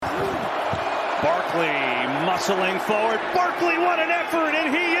Barkley muscling forward. Barkley, what an effort,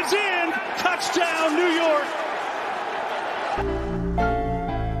 and he is in. Touchdown, New York.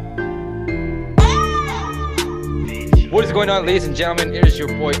 What is going on, ladies and gentlemen? It is your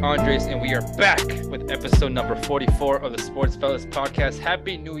boy Andres, and we are back with episode number 44 of the Sports Fellas podcast.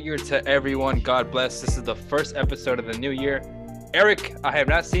 Happy New Year to everyone. God bless. This is the first episode of the new year. Eric, I have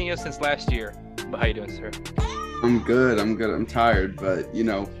not seen you since last year. But how you doing, sir? I'm good. I'm tired, but you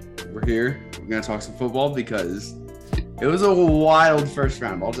know, we're here. We're gonna talk some football because it was a wild first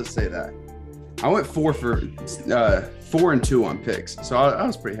round. I'll just say that. I went 4-2 on picks, so I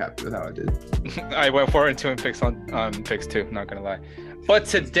was pretty happy with how I did. I went 4-2 in picks on picks too. Not gonna lie. But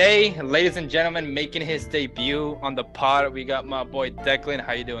today, ladies and gentlemen, making his debut on the pod, we got my boy Declan.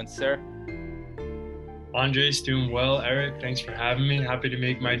 How you doing, sir? Andres, doing well. Eric, thanks for having me. Happy to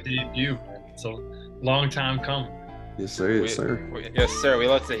make my debut. It's a long time coming. Yes, sir. Yes, sir. Yes, sir. We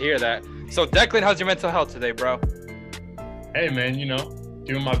love to hear that. So, Declan, how's your mental health today, bro? Hey, man. You know,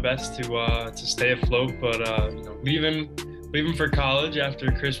 doing my best to stay afloat, but you know, leaving for college after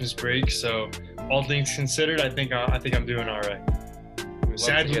Christmas break. So, all things considered, I think I'm doing all right.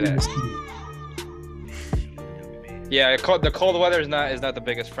 Sad to hear that. Yeah, the cold weather is not the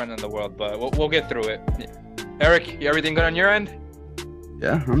biggest friend in the world, but we'll get through it. Eric, everything good on your end?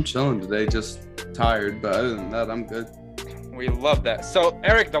 Yeah, I'm chilling today. Just tired, but other than that, I'm good. We love that. So,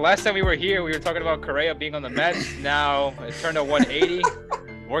 Eric, the last time we were here, we were talking about Correa being on the Mets. Now it turned to 180.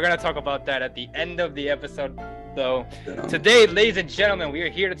 We're gonna talk about that at the end of the episode, though. Yeah. Today, ladies and gentlemen, we are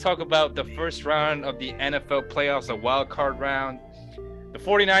here to talk about the first round of the NFL playoffs, a wild card round. The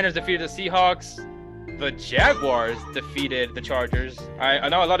 49ers defeated the Seahawks. The Jaguars defeated the Chargers. I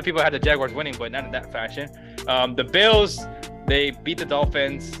know a lot of people had the Jaguars winning, but not in that fashion. The Bills, they beat the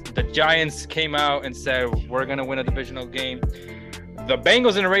Dolphins. The Giants came out and said, we're going to win a divisional game. The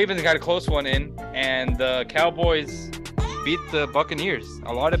Bengals and the Ravens got a close one in, and the Cowboys beat the Bucaneers.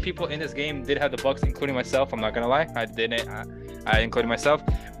 A lot of people in this game did have the Bucs, including myself. I'm not going to lie. I didn't. I included myself.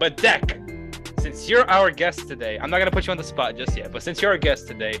 But Deck, since you're our guest today, I'm not going to put you on the spot just yet, but since you're our guest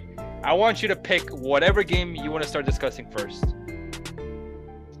today, I want you to pick whatever game you want to start discussing first.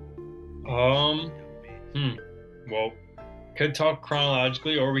 Well, could talk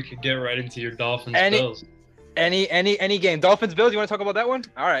chronologically, or we could get right into your Dolphins-Bills. Any game. Dolphins-Bills, you want to talk about that one?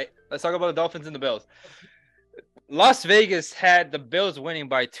 All right, let's talk about the Dolphins and the Bills. Las Vegas had the Bills winning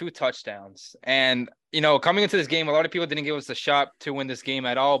by 2 touchdowns. And, you know, coming into this game, a lot of people didn't give us a shot to win this game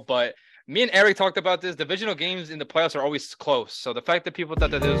at all, but me and Eric talked about this. Divisional games in the playoffs are always close. So the fact that people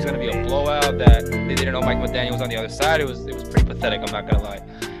thought that it was going to be a blowout, that they didn't know Mike McDaniel was on the other side, it was pretty pathetic. I'm not going to lie.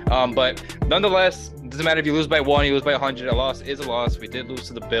 But nonetheless, it doesn't matter if you lose by 1, you lose by 100. A loss is a loss. We did lose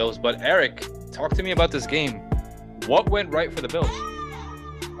to the Bills. But Eric, talk to me about this game. What went right for the Bills?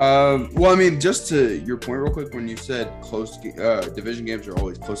 Well, I mean, just to your point real quick, when you said close division games are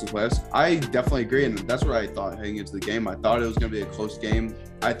always close in playoffs, I definitely agree, and that's what I thought heading into the game. I thought it was going to be a close game.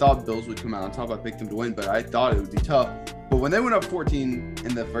 I thought Bills would come out on top. I picked them to win, but I thought it would be tough. But when they went up 14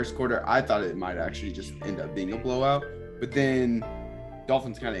 in the first quarter, I thought it might actually just end up being a blowout. But then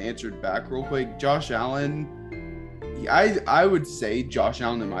Dolphins kind of answered back real quick. Josh Allen, I would say Josh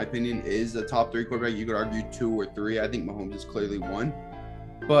Allen, in my opinion, is a top 3 quarterback. You could argue 2 or 3. I think Mahomes is clearly 1.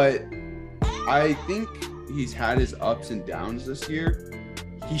 But I think he's had his ups and downs this year.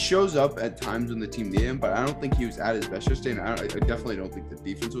 He shows up at times when the team need him, but I don't think he was at his best yesterday. And I definitely don't think the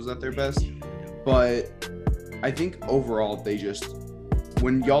defense was at their best. But I think overall,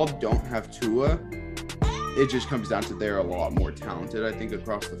 when y'all don't have Tua, it just comes down to they're a lot more talented, I think,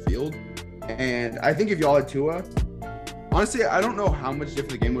 across the field. And I think if y'all had Tua, honestly, I don't know how much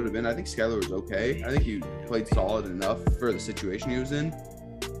different the game would have been. I think Skyler was okay. I think he played solid enough for the situation he was in.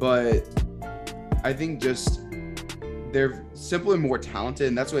 But I think just they're simply more talented,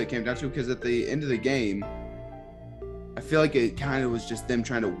 and that's what it came down to, because at the end of the game, I feel like it kind of was just them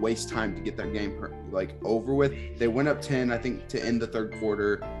trying to waste time to get their game over with. They went up 10, I think, to end the third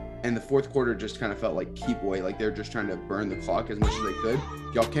quarter, and the fourth quarter just kind of felt like keep away, like they're just trying to burn the clock as much as they could.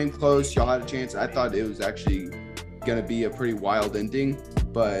 Y'all came close. Y'all had a chance. I thought it was actually going to be a pretty wild ending,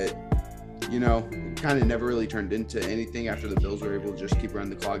 but you know, it kind of never really turned into anything after the Bills were able to just keep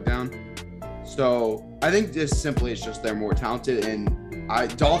running the clock down. So I think it's just they're more talented, and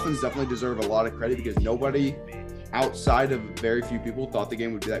Dolphins definitely deserve a lot of credit because nobody outside of very few people thought the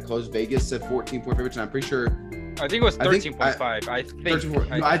game would be that close. Vegas said 14-point favorites, and I'm pretty sure. I think it was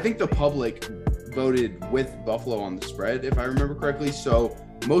 13.5. I think the public voted with Buffalo on the spread, if I remember correctly. So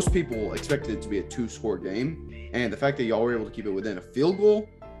most people expected it to be a 2-score game. And the fact that y'all were able to keep it within a field goal,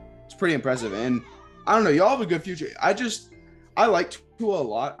 it's pretty impressive. And I don't know, y'all have a good future. I I like Tua a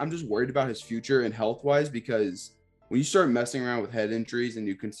lot. I'm just worried about his future and health-wise because when you start messing around with head injuries and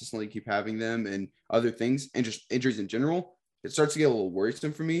you consistently keep having them and other things and just injuries in general, it starts to get a little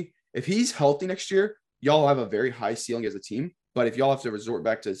worrisome for me. If he's healthy next year, y'all have a very high ceiling as a team. But if y'all have to resort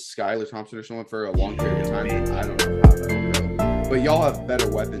back to Skylar Thompson or someone for a long period of time, then I don't know how that will go. But y'all have better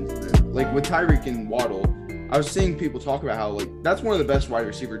weapons than, like with Tyreek and Waddle. I was seeing people talk about how like that's one of the best wide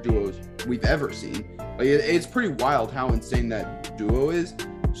receiver duos we've ever seen. Like it's pretty wild how insane that duo is.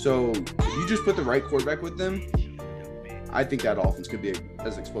 So if you just put the right quarterback with them, I think that offense could be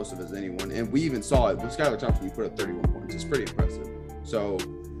as explosive as anyone. And we even saw it with Skylar Thompson. He put up 31 points. It's pretty impressive. So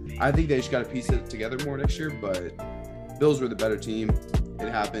I think they just got to piece it together more next year. But Bills were the better team. It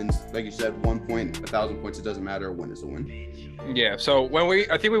happens. Like you said, 1 point, 1,000 points. It doesn't matter. A win is a win. Yeah. So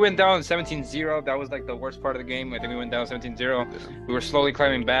I think we went down 17-0. That was like the worst part of the game. I think we went down 17-0. Yeah. We were slowly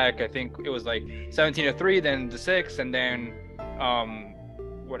climbing back. I think it was like 17-3, then the 6, and then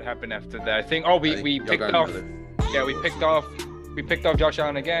what happened after that? I think we picked off. Yeah, we picked off Josh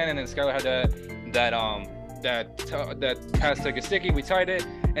Allen again, and then Skylar had that pass to Gesicki. We tied it,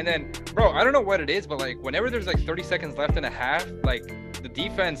 and then, bro, I don't know what it is, but like whenever there's like 30 seconds left in a half, like the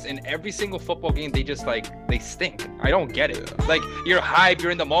defense in every single football game, they just like they stink. I don't get it. Like you're hyped, you're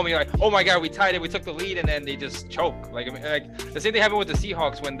in the moment, you're like, oh my god, we tied it, we took the lead, and then they just choke. Like the same thing happened with the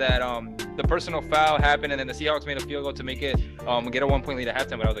Seahawks when that the personal foul happened, and then the Seahawks made a field goal to make it get a 1 point lead at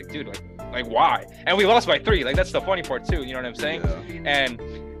halftime. But I was like, dude, like why? And we lost by 3. Like that's the funny part too. You know what I'm saying? Yeah. And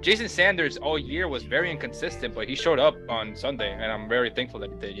Jason Sanders all year was very inconsistent, but he showed up on Sunday, and I'm very thankful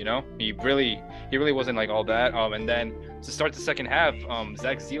that he did. You know, he really wasn't like all that. And then to start the second half,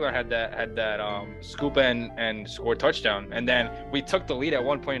 Zach Zeeler had that scoop and scored touchdown, and then we took the lead at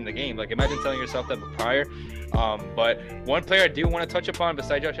one point in the game. Like imagine telling yourself that prior. But one player I do want to touch upon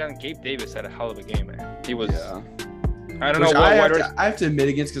besides Josh Allen, Gabe Davis had a hell of a game, man. He was. Yeah. I don't know what I have to admit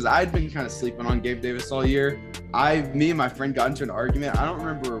against because I'd been kind of sleeping on Gabe Davis all year. Me and my friend got into an argument. I don't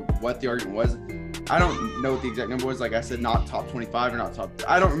remember what the argument was. I don't know what the exact number was. Like I said, not top 25 or not top.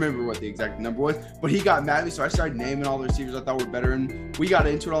 I don't remember what the exact number was. But he got mad at me, so I started naming all the receivers I thought were better. And we got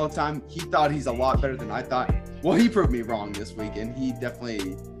into it all the time. He thought he's a lot better than I thought. Well, he proved me wrong this week, and he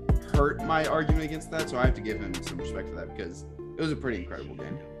definitely hurt my argument against that. So I have to give him some respect for that because it was a pretty incredible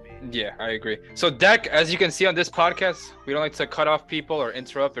game. Yeah, I agree. So, Deck, as you can see on this podcast, we don't like to cut off people or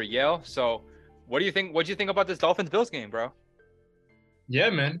interrupt or yell. So, what do you think? What do you think about this Dolphins-Bills game, bro?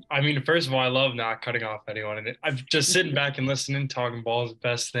 Yeah, man. I mean, first of all, I love not cutting off anyone. And I'm just sitting back and listening, talking ball is the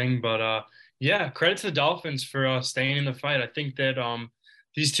best thing. But, yeah, credit to the Dolphins for staying in the fight. I think that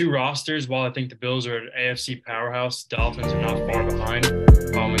these two rosters, while I think the Bills are an AFC powerhouse, the Dolphins are not far behind.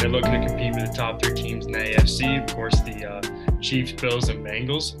 And they're looking to compete with the top 3 teams in the AFC. Of course, the Chiefs, Bills, and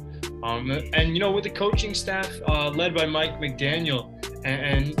Bengals. And, you know, with the coaching staff led by Mike McDaniel,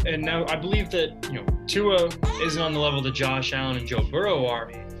 and now I believe that, you know, Tua isn't on the level that Josh Allen and Joe Burrow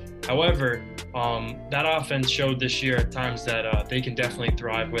are. However, that offense showed this year at times that they can definitely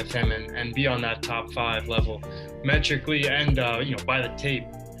thrive with him and be on that top 5 level metrically and, you know, by the tape.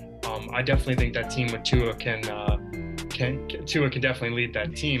 I definitely think that team with Tua can definitely lead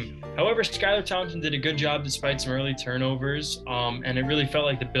that team. However, Skylar Thompson did a good job despite some early turnovers, and it really felt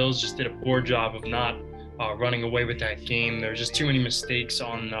like the Bills just did a poor job of not running away with that game. There was just too many mistakes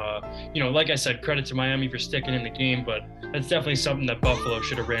on, you know, like I said, credit to Miami for sticking in the game, but that's definitely something that Buffalo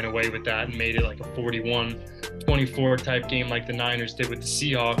should have ran away with that and made it like a 41-24 type game like the Niners did with the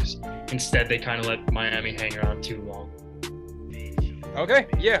Seahawks. Instead, they kind of let Miami hang around too long. Okay,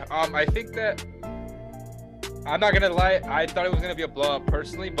 yeah, I think that I'm not gonna lie, I thought it was gonna be a blowout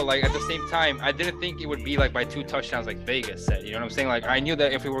personally, but like at the same time, I didn't think it would be like by 2 touchdowns like Vegas said. You know what I'm saying? Like I knew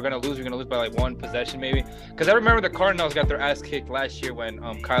that if we were gonna lose, we were gonna lose by like 1 possession maybe. Because I remember the Cardinals got their ass kicked last year when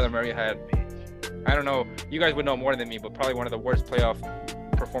Kyler Murray had, I don't know, you guys would know more than me, but probably one of the worst playoff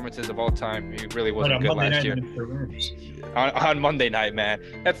performances of all time. He really wasn't good last year. On Monday night, man.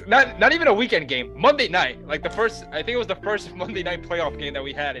 That's not even a weekend game. Monday night, like I think it was the first Monday night playoff game that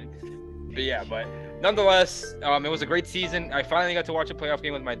we had. But nonetheless, it was a great season. I finally got to watch a playoff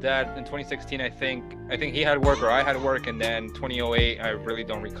game with my dad in 2016. I think he had work or I had work, and then 2008, I really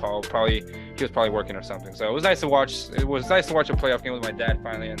don't recall. He was probably working or something. So it was nice to watch. It was nice to watch a playoff game with my dad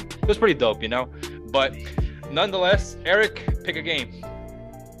finally, and it was pretty dope, you know. But nonetheless, Eric, pick a game.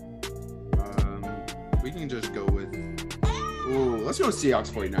 We can just go with. Let's go with Seahawks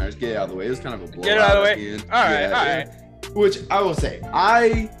 49ers. Get it out of the way. It was kind of a blowout. Get it out of the way. All right. Which I will say,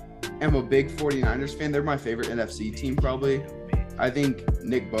 I am a big 49ers fan. They're my favorite NFC team, probably. I think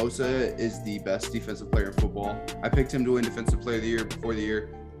Nick Bosa is the best defensive player in football. I picked him to win Defensive Player of the Year before the year.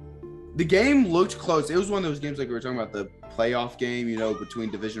 the game looked close. It was one of those games like we were talking about, the playoff game, between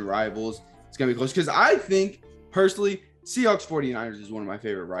division rivals. It's going to be close because I think, personally, Seahawks 49ers is one of my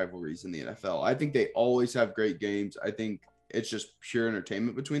favorite rivalries in the NFL. I think they always have great games. I think it's just pure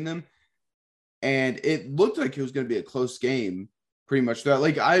entertainment between them. And it looked like it was going to be a close game pretty much throughout.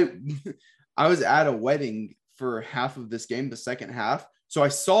 Like I was at a wedding for half of this game, the second half. So I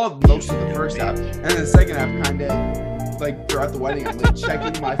saw most of the first half, and then the second half kind of like throughout the wedding, I'm like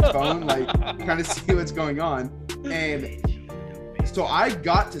checking my phone, like kind of see what's going on. And so I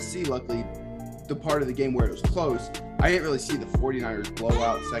got to see, luckily, the part of the game where it was close. I didn't really see the 49ers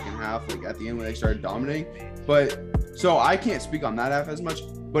blowout second half, like at the end when they started dominating. But so I can't speak on that half as much.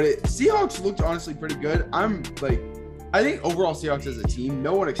 But Seahawks looked honestly pretty good. I think overall Seahawks as a team,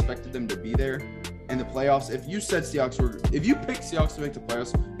 no one expected them to be there in the playoffs. If you picked Seahawks to make the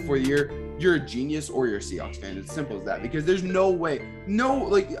playoffs for the year, you're a genius or you're a Seahawks fan. It's simple as that, because there's no way,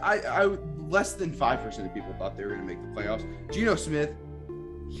 I less than 5% of people thought they were going to make the playoffs. Geno Smith,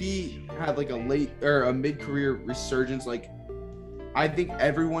 he had like a mid-career resurgence. Like, I think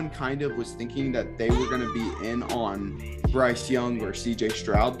everyone kind of was thinking that they were going to be in on Bryce Young or CJ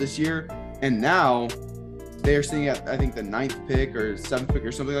Stroud this year. And now they're sitting at, I think, the 9th pick or 7th pick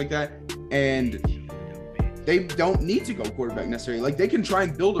or something like that. And they don't need to go quarterback necessarily. Like, they can try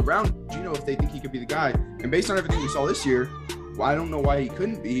and build around Geno if they think he could be the guy. And based on everything we saw this year, I don't know why he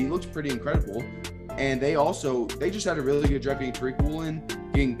couldn't be. He looks pretty incredible. And they just had a really good draft, getting Tariq Woolen,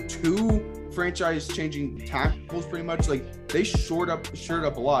 getting 2 franchise-changing tackles pretty much. Like, they shored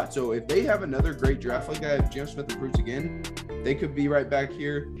up a lot. So if they have another great draft like that, if Geno Smith improves again, they could be right back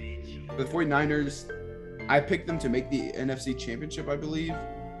here. The 49ers, I picked them to make the NFC Championship, I believe.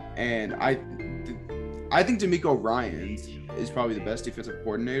 And I think DeMeco Ryans is probably the best defensive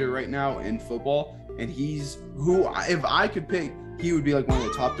coordinator right now in football. And he's who, if I could pick, he would be like one of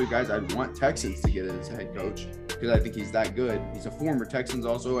the top 3 guys I'd want Texans to get as a head coach, because I think he's that good. He's a former Texans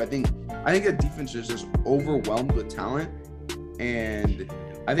also. I think the defense is just overwhelmed with talent. And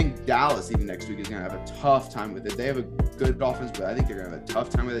I think Dallas even next week is going to have a tough time with it. They have a good offense, but I think they're going to have a tough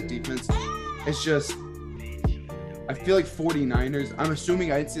time with that defense. It's just, I feel like 49ers, I'm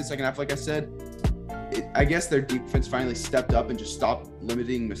assuming I didn't see the second half, like I said. I guess their defense finally stepped up and just stopped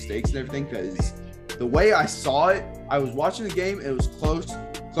limiting mistakes and everything, because the way I saw it, I was watching the game, it was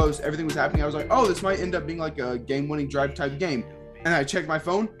close, everything was happening. I was like, oh, this might end up being like a game-winning drive type game. And I checked my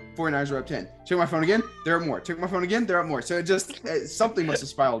phone, 49ers are up 10. Check my phone again, they're up more. Check my phone again, they're up more. So something must have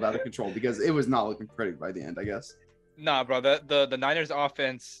spiraled out of control, because it was not looking pretty by the end, I guess. Nah, bro, the Niners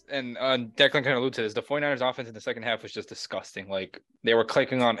offense, and Declan can allude to this, the 49ers offense in the second half was just disgusting. Like, they were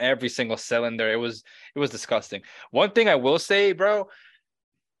clicking on every single cylinder. It was disgusting. One thing I will say, bro,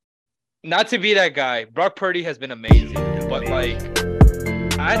 not to be that guy, Brock Purdy has been amazing, but like,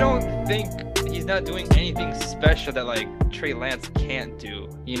 I don't think he's not doing anything special that like Trey Lance can't do.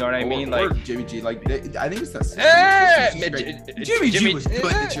 You know what I mean? Or like Jimmy G. Like, I think it's that. Jimmy G was good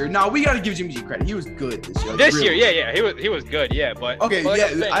this year. No, we got to give Jimmy G credit. He was good this year. Like, yeah, he was good. Yeah, but okay,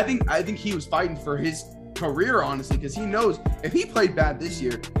 I think he was fighting for his career, honestly, because he knows if he played bad this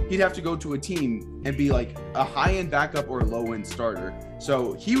year, he'd have to go to a team and be like a high-end backup or a low-end starter.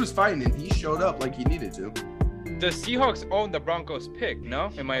 So he was fighting, and he showed up like he needed to. The Seahawks own the Broncos pick,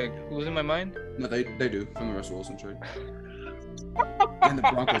 no? Am I losing my mind? No, they do, from the Russell Wilson trade. And the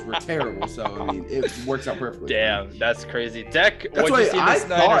Broncos were terrible, so I mean, it works out perfectly. Damn, that's crazy. Deck, what you see this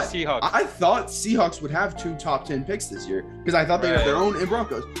Niners Seahawks? I thought Seahawks would have 2 top 10 picks this year, because I thought they had their own in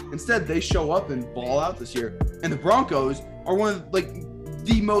Broncos. Instead, they show up and ball out this year. And the Broncos are one of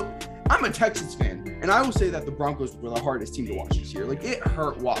the most. I'm a Texans fan, and I will say that the Broncos were the hardest team to watch this year. Like, it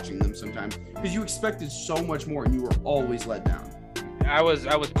hurt watching them sometimes, because you expected so much more, and you were always let down. I was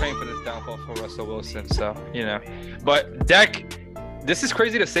praying for this downfall for Russell Wilson, so But Deck, this is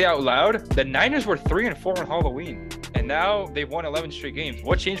crazy to say out loud. The Niners were 3-4 on Halloween, and now they've won 11 straight games.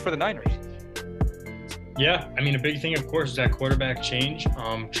 What changed for the Niners? Yeah, I mean, a big thing, of course, is that quarterback change.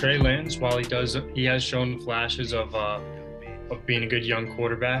 Trey Lance, while he has shown flashes of being a good young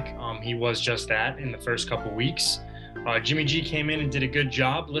quarterback, he was just that in the first couple weeks. Jimmy G came in and did a good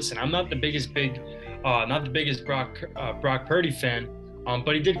job. Listen, I'm not the biggest Brock Purdy fan,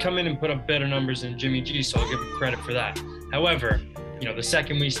 but he did come in and put up better numbers than Jimmy G, so I'll give him credit for that. However, the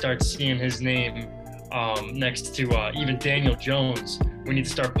second we start seeing his name next to even Daniel Jones, we need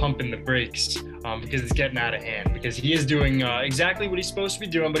to start pumping the brakes because it's getting out of hand. Because he is doing exactly what he's supposed to be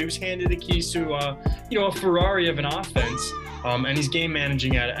doing, but he was handed the keys to a Ferrari of an offense, and he's game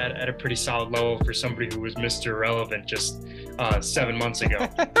managing at a pretty solid level for somebody who was Mr. Irrelevant just 7 months ago.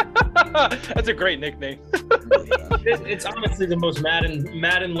 That's a great nickname. It's honestly the most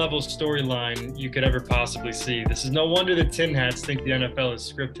Madden level storyline you could ever possibly see. This is no wonder the Tin Hats think the NFL is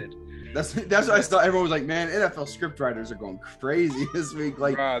scripted. That's what I thought. Everyone was like, "Man, NFL script writers are going crazy this week."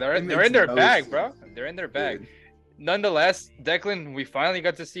 Like, bro, they're in their bag, bro. They're in their bag. Dude. Nonetheless, Declan, we finally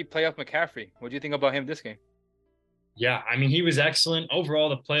got to see playoff McCaffrey. What do you think about him this game? Yeah, I mean, he was excellent. Overall,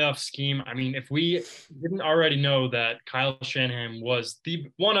 the playoff scheme, I mean, if we didn't already know that Kyle Shanahan was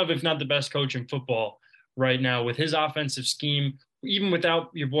one of, if not the best coach in football right now with his offensive scheme, even without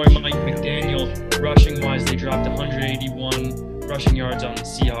your boy Mike McDaniel, rushing-wise, they dropped 181 rushing yards on the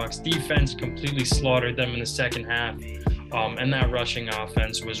Seahawks. Defense completely slaughtered them in the second half, and that rushing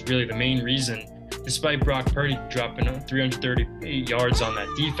offense was really the main reason, despite Brock Purdy dropping 338 yards on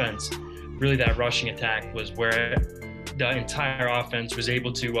that defense. Really, that rushing attack was where the entire offense was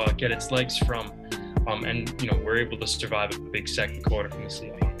able to get its legs from, and we're able to survive a big second quarter from the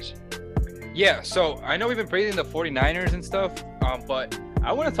Seahawks. Yeah, so I know we've been praising the 49ers and stuff, but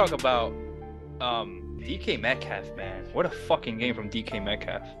I want to talk about DK Metcalf, man. What a fucking game from DK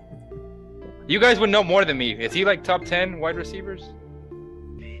Metcalf. You guys would know more than me. Is he like top 10 wide receivers?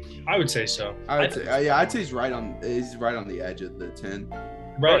 I would say so. I'd say he's right on the edge of the 10.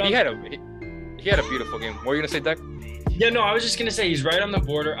 Right. He had a beautiful game. What were you gonna say, Deck? Yeah, no, I was just gonna say he's right on the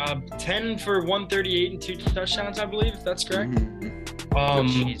border. 10 for 138 and 2 touchdowns, I believe. If that's correct.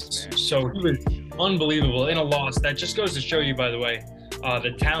 Mm-hmm. So he was unbelievable in a loss. That just goes to show you, by the way,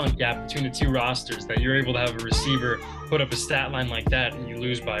 the talent gap between the two rosters, that you're able to have a receiver put up a stat line like that and you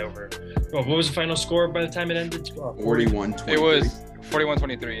lose by over. What was the final score by the time it ended? 41-23. It was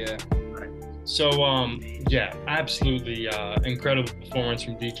 41-23, yeah. So, yeah, absolutely incredible performance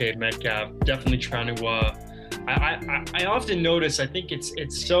from DK Metcalf. Definitely trying to I often notice, I think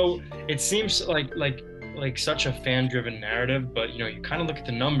it seems like such a fan-driven narrative, but you kind of look at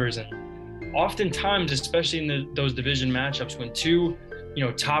the numbers, and oftentimes, especially in those division matchups, when two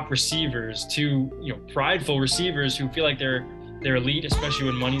top receivers, two prideful receivers who feel like they're elite, especially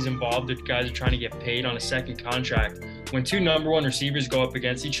when money's involved, the guys are trying to get paid on a second contract. When two number one receivers go up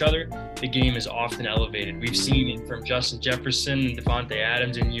against each other, the game is often elevated. We've seen it from Justin Jefferson and Devontae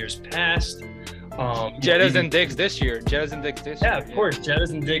Adams in years past. Jettas and Diggs this year. Yeah, of course.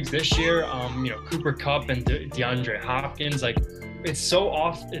 Jettas and Diggs this year. Cooper Kupp and DeAndre Hopkins. Like, it's so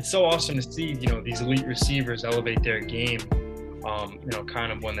awesome to see, these elite receivers elevate their game,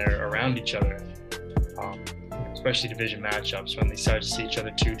 kind of when they're around each other. Especially division matchups when they start to see each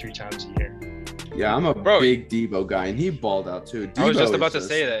other 2-3 times a year. Yeah, I'm a big Debo guy, and he balled out too. I was just about to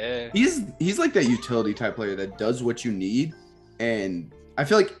say that. Yeah. He's like that utility type player that does what you need, and I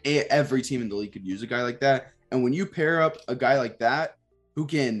feel like every team in the league could use a guy like that. And when you pair up a guy like that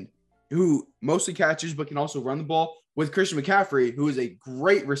who mostly catches but can also run the ball with Christian McCaffrey, who is a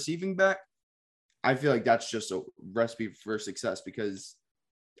great receiving back, I feel like that's just a recipe for success. Because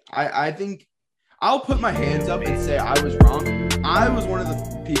I think I'll put my hands up and say I was wrong. I was one of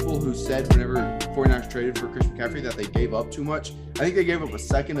the people who said whenever 49ers traded for Christian McCaffrey that they gave up too much. I think they gave up a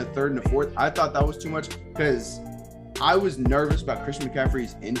second, a third, and a fourth. I thought that was too much because I was nervous about Christian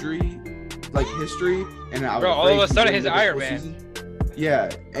McCaffrey's injury, history. And I was all of a sudden his Iron Man.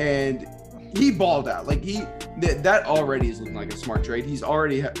 Yeah, and he balled out. That already is looking like a smart trade. He's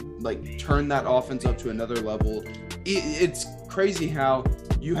already turned that offense up to another level. It's crazy how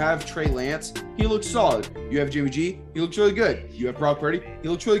you have Trey Lance, he looks solid. You have Jimmy G, he looks really good. You have Brock Purdy, he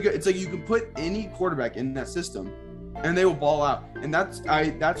looks really good. It's like you can put any quarterback in that system and they will ball out. And that's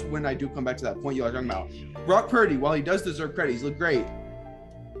when I do come back to that point you are talking about. Brock Purdy, while he does deserve credit, he's looked great.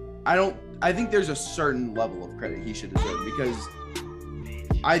 I think there's a certain level of credit he should deserve, because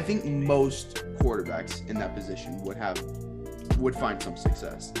I think most quarterbacks in that position would find some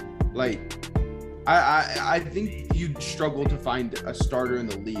success. I think you'd struggle to find a starter in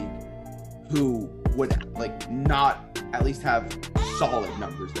the league who would not at least have solid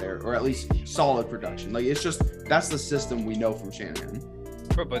numbers there, or at least solid production. It's just, that's the system we know from Shanahan.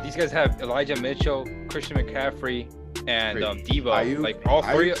 Bro, but these guys have Elijah Mitchell, Christian McCaffrey, and Devo. Ayuk,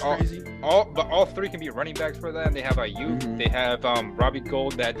 all three can be running backs for them. They have Ayuk. Mm-hmm. They have Robbie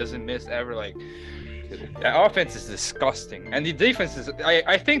Gould that doesn't miss ever. That offense is disgusting, and the defense is.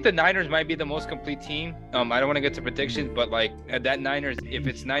 I think the Niners might be the most complete team. I don't want to get to predictions, but at that Niners, if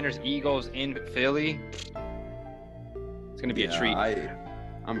it's Niners Eagles in Philly, it's gonna be a treat.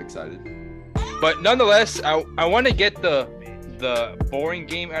 I'm excited. But nonetheless, I want to get the the boring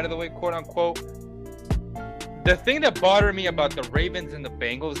game out of the way, quote unquote. The thing that bothered me about the Ravens and the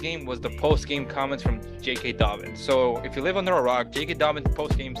Bengals game was the post-game comments from J.K. Dobbins. So if you live under a rock, J.K. Dobbins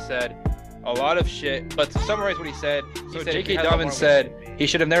post-game said a lot of shit. But to summarize what he said, J.K. Dobbins said he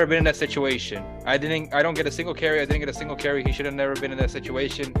should have never been in that situation. I don't get a single carry. I didn't get a single carry. He should have never been in that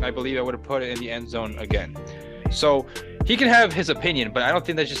situation. I believe I would have put it in the end zone again. So he can have his opinion, but I don't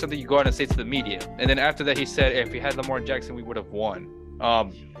think that's just something you go out and say to the media. And then after that, he said, if we had Lamar Jackson, we would have won.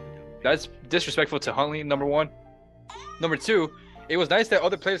 That's disrespectful to Huntley, number one. Number two, it was nice that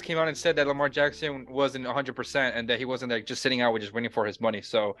other players came out and said that Lamar Jackson wasn't 100% and that he wasn't like just sitting out with just waiting for his money.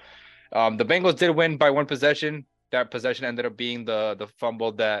 So the Bengals did win by one possession. That possession ended up being the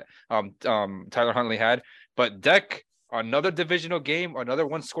fumble that Tyler Huntley had. But Dec, another divisional game, another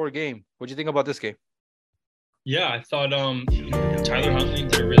one-score game. What do you think about this game? Yeah, I thought Tyler Huntley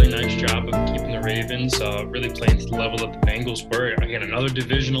did a really nice job of keeping the Ravens really playing to the level that the Bengals were. Again, another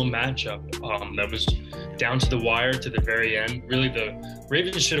divisional matchup that was down to the wire to the very end. Really, the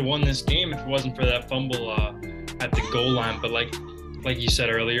Ravens should have won this game if it wasn't for that fumble at the goal line. But like you said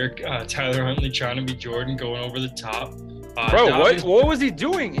earlier, Tyler Huntley trying to be Jordan, going over the top. What was he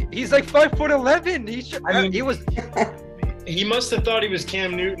doing? He's like 5'11". He was. He must have thought he was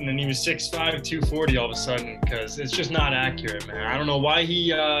Cam Newton and he was 6'5", 240 all of a sudden, because it's just not accurate, man. I don't know why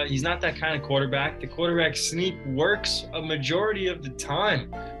he's not that kind of quarterback. The quarterback sneak works a majority of the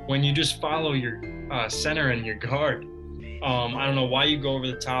time when you just follow your center and your guard. I don't know why you go over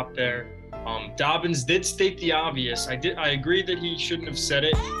the top there. Dobbins did state the obvious. I agree that he shouldn't have said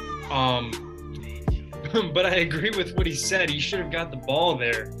it. But I agree with what he said. He should have got the ball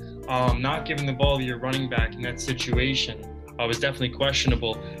there. Not giving the ball to your running back in that situation was definitely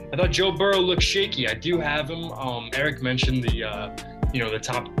questionable. I thought Joe Burrow looked shaky. I do have him. Eric mentioned the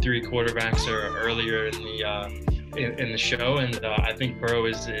top three quarterbacks earlier in the show, and I think Burrow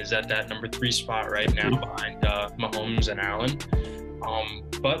is at that number 3 spot right now behind Mahomes and Allen.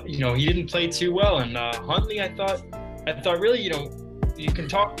 But he didn't play too well. And Huntley, I thought really, you can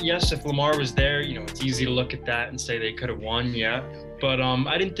talk. Yes, if Lamar was there, it's easy to look at that and say they could have won. Yeah. But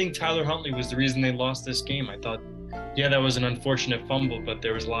I didn't think Tyler Huntley was the reason they lost this game. I thought, that was an unfortunate fumble, but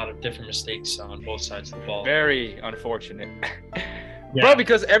there was a lot of different mistakes on both sides of the ball. Very unfortunate. Yeah. Bro,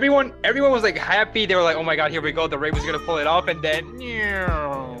 because everyone was like happy. They were like, oh my God, here we go. The Ravens going to pull it off. And then,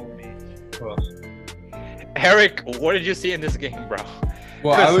 Eric, what did you see in this game, bro?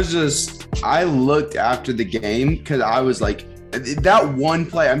 Well, I looked after the game because I was like, that one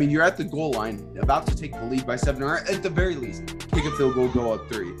play, I mean, you're at the goal line, about to take the lead by 7, or at the very least, kick a field goal, go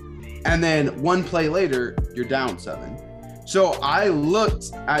up 3. And then one play later, you're down 7. So I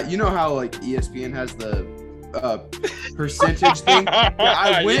looked at, how like ESPN has the percentage thing? Yeah,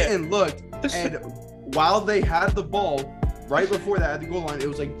 I went and looked, and while they had the ball, right before that at the goal line, it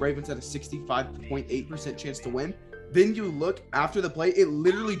was like Ravens had a 65.8% chance to win. Then you look after the play, it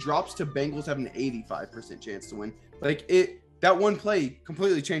literally drops to Bengals having an 85% chance to win. Like that one play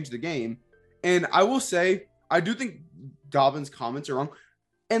completely changed the game. And I will say, I do think Dobbins' comments are wrong.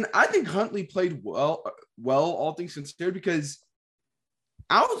 And I think Huntley played well, all things considered, because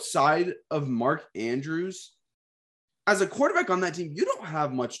outside of Mark Andrews, as a quarterback on that team, you don't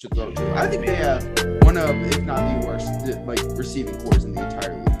have much to throw to. I think they have one of, if not the worst, receiving cores in the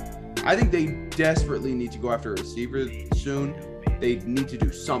entire league. I think they desperately need to go after a receiver soon. They need to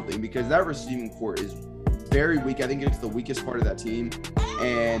do something because that receiving core is very weak. I think it's the weakest part of that team.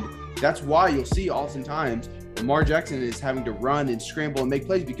 And that's why you'll see oftentimes Lamar Jackson is having to run and scramble and make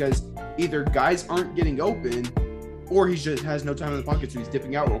plays because either guys aren't getting open or he just has no time in the pocket, so he's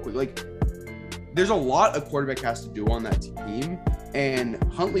dipping out real quick. Like, there's a lot a quarterback has to do on that team. And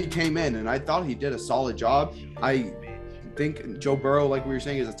Huntley came in, and I thought he did a solid job. I think Joe Burrow, like we were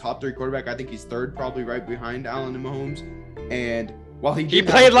saying, is a top 3 quarterback. I think he's 3rd, probably right behind Allen and Mahomes. And while he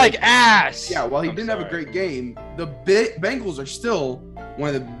played like ass. Yeah, while he didn't have a great game, the Bengals are still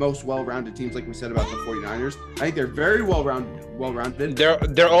one of the most well-rounded teams, like we said about the 49ers. I think they're very well-rounded.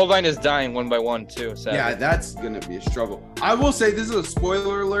 Their O-line is dying one by one too. Sadly. Yeah, that's gonna be a struggle. I will say this is a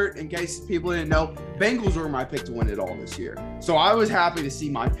spoiler alert in case people didn't know. Bengals were my pick to win it all this year, so I was happy to see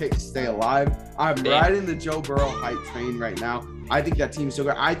my pick stay alive. I'm riding the Joe Burrow hype train right now. I think that team is so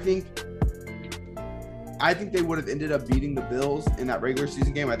good. I think they would have ended up beating the Bills in that regular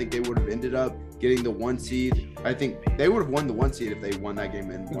season game. I think they would have ended up getting the 1 seed. I think they would have won the 1 seed if they won that game.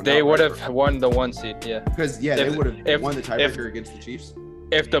 They would have won the 1 seed, yeah. Because, they would have won the tiebreaker against the Chiefs.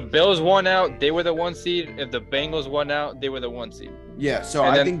 If the Bills won out, they were the 1 seed. If the Bengals won out, they were the 1 seed. Yeah, so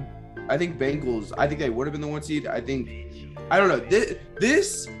I think Bengals, I think they would have been the 1 seed. I don't know.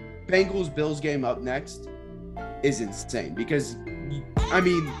 This Bengals-Bills game up next is insane because, I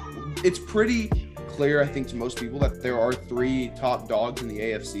mean, it's pretty clear, I think, to most people that there are 3 top dogs in the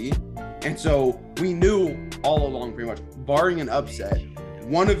AFC. And so we knew all along, pretty much, barring an upset,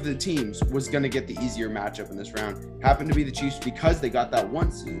 one of the teams was going to get the easier matchup in this round. Happened to be the Chiefs because they got that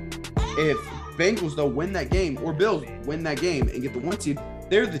 1 seed. If Bengals, though, win that game, or Bills win that game and get the 1 seed,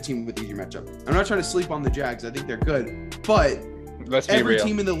 they're the team with the easier matchup. I'm not trying to sleep on the Jags. I think they're good. But every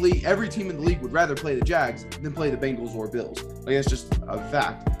team in the league would rather play the Jags than play the Bengals or Bills. Like, that's just a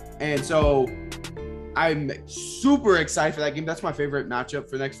fact. And so I'm super excited for that game. That's my favorite matchup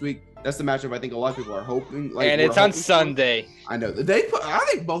for next week. That's the matchup I think a lot of people are hoping. Like, and it's on Sunday. I know. I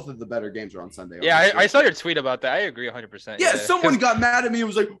think both of the better games are on Sunday. Yeah, I saw your tweet about that. I agree 100%. Yeah, someone got mad at me and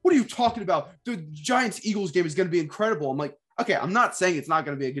was like, what are you talking about? The Giants-Eagles game is going to be incredible. I'm like, okay, I'm not saying it's not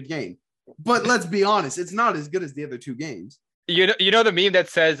going to be a good game. But let's be honest, it's not as good as the other 2 games. You know the meme that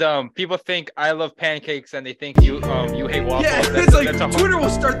says people think I love pancakes and they think you hate waffles. Yeah, it's like Twitter will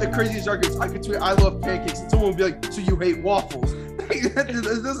start the craziest arguments. I could tweet I love pancakes and someone will be like, so you hate waffles.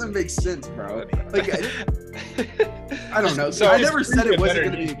 That doesn't make sense, bro. Like I don't know. So I never said it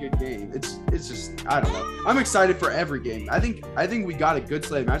wasn't going to be a good game. It's just, I don't know. I'm excited for every game. I think we got a good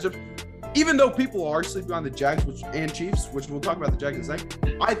slate of matchups. Even though people are sleeping on the Jags and Chiefs, which we'll talk about the Jags in a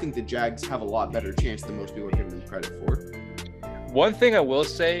second, I think the Jags have a lot better chance than most people are giving them credit for. One thing I will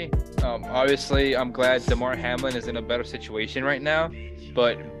say, obviously, I'm glad DeMar Hamlin is in a better situation right now.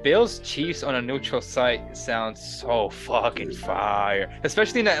 But Bills Chiefs on a neutral site sounds so fucking fire,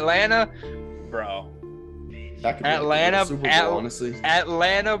 especially in Atlanta, bro. That could be Atlanta, Super Bowl, honestly.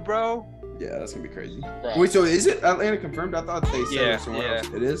 Atlanta, bro. Yeah, that's gonna be crazy. Bro. Wait, so is it Atlanta confirmed? I thought they said it somewhere else.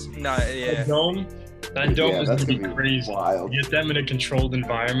 It is. No, yeah. That dome is gonna be crazy. Wild. Get them in a controlled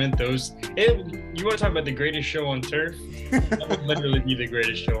environment. You want to talk about the greatest show on turf? That would literally be the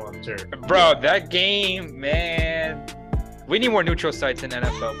greatest show on turf. Bro, that game, man. We need more neutral sites in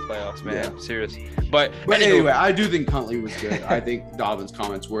NFL playoffs, man. Yeah. Serious. But anyway, I do think Huntley was good. I think Dobbins'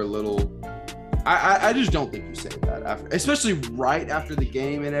 comments were a little. I just don't think you say that after, especially right after the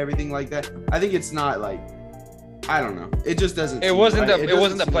game and everything like that. I think it's not like, I don't know. It just doesn't. It wasn't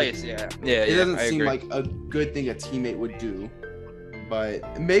the place. Yeah. It doesn't seem like a good thing a teammate would do.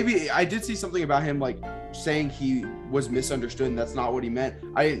 But maybe I did see something about him like saying he was misunderstood and that's not what he meant.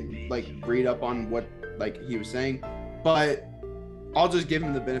 I didn't like read up on what like he was saying, but I'll just give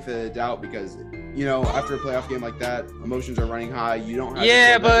him the benefit of the doubt because, you know, after a playoff game like that, emotions are running high. You don't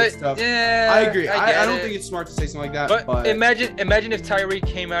have stuff. Yeah, I agree. I don't think it's smart to say something like that. But imagine if Tyreek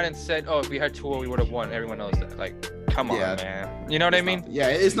came out and said, "Oh, if we had Tua, we would have won." Everyone knows that. Like, come on, man. You know what I mean?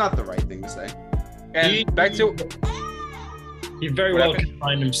 It's not the right thing to say. And back to. He very well could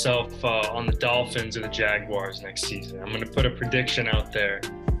find himself on the Dolphins or the Jaguars next season. I'm going to put a prediction out there.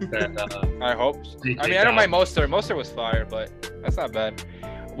 That, I hope. I mean, I don't mind Mostert. Mostert was fire, but that's not bad.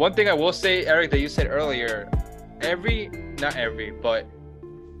 One thing I will say, Eric, that you said earlier, not every, but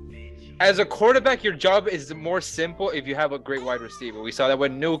as a quarterback, your job is more simple if you have a great wide receiver. We saw that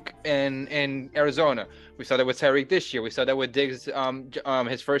with Nuke in Arizona. We saw that with Tyreek this year. We saw that with Diggs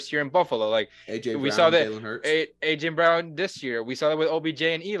his first year in Buffalo. Like we saw that AJ Brown this year. We saw that with OBJ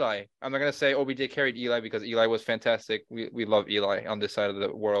and Eli. I'm not gonna say OBJ carried Eli because Eli was fantastic. We love Eli on this side of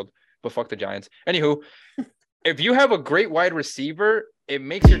the world, but fuck the Giants. Anywho, if you have a great wide receiver, it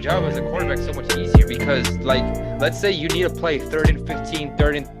makes your job as a quarterback so much easier because, like, let's say you need to play 3rd and 15,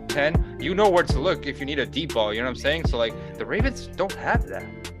 3rd and 10, you know where to look if you need a deep ball, you know what I'm saying? So, like, the Ravens don't have that.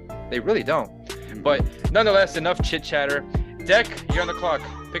 They really don't. Mm-hmm. But nonetheless, enough chit-chatter. Deck, you're on the clock.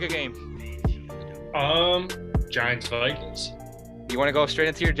 Pick a game. Giants-Vikings. You want to go straight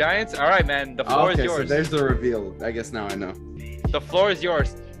into your Giants? All right, man. The floor is yours. So there's the reveal. I guess now I know. The floor is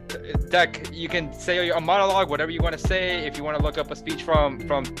yours. Deck, you can say a monologue, whatever you want to say. If you want to look up a speech from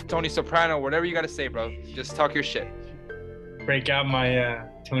Tony Soprano, whatever you got to say, bro. Just talk your shit. Break out my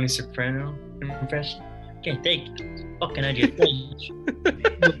Tony Soprano impression. Okay, thank you. Fucking I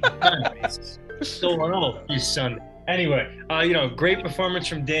just stolen all this Sunday. Anyway, great performance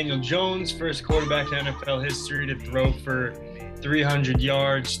from Daniel Jones, first quarterback in NFL history to throw for 300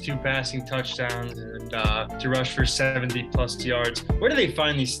 yards, 2 passing touchdowns, and to rush for 70+ yards. Where do they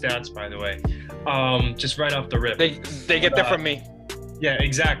find these stats, by the way? Just right off the rip. They get that from me. Yeah,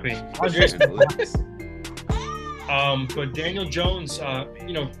 exactly. But Daniel Jones,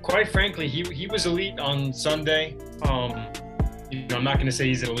 quite frankly, he was elite on Sunday. I'm not going to say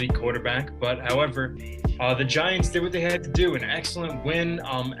he's an elite quarterback, but however, the Giants did what they had to do. An excellent win.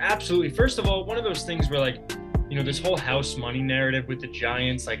 Absolutely. First of all, one of those things where, like, this whole house money narrative with the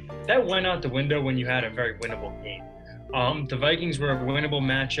Giants, like, that went out the window when you had a very winnable game. The Vikings were a winnable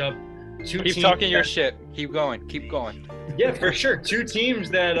matchup. Keep talking your shit. Keep going. Keep going. Yeah, for sure. Two teams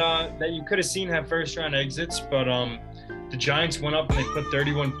that you could have seen have first round exits, but the Giants went up and they put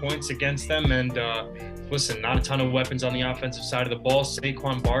 31 points against them. And listen, not a ton of weapons on the offensive side of the ball.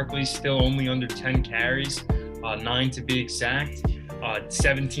 Saquon Barkley still only under 10 carries, 9 to be exact.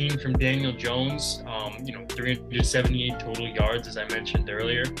 17 from Daniel Jones, 378 total yards, as I mentioned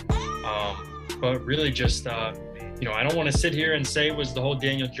earlier. But really just, I don't want to sit here and say it was the whole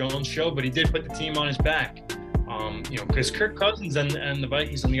Daniel Jones show, but he did put the team on his back. Because Kirk Cousins and the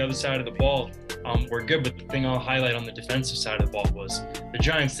Vikings on the other side of the ball were good, but the thing I'll highlight on the defensive side of the ball was the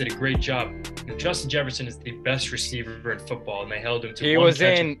Giants did a great job. Justin Jefferson is the best receiver in football, and they held him to He one was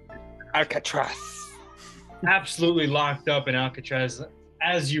catch. in Alcatraz. Absolutely locked up in Alcatraz,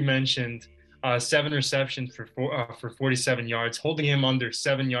 as you mentioned. 7 receptions for 47 yards, holding him under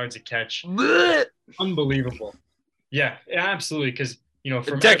 7 yards a catch. Unbelievable. Yeah, absolutely. Because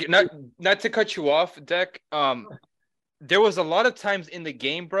from Deck, not to cut you off, Deck. There was a lot of times in the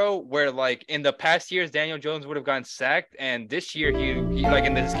game, bro, where like in the past years, Daniel Jones would have gotten sacked, and this year he like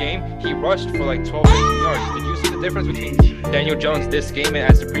in this game he rushed for like 12 yards. Did you see the difference between Daniel Jones this game and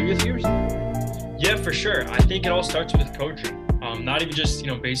as the previous years? Yeah, for sure. I think it all starts with coaching. Not even just,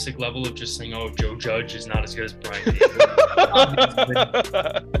 basic level of just saying, oh, Joe Judge is not as good as Brian Dable.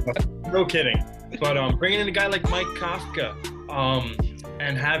 No kidding. But bringing in a guy like Mike Kafka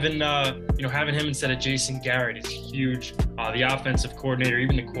and having him instead of Jason Garrett is huge. The offensive coordinator,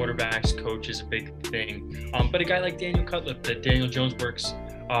 even the quarterback's coach is a big thing. But a guy like Daniel Cutlip that Daniel Jones works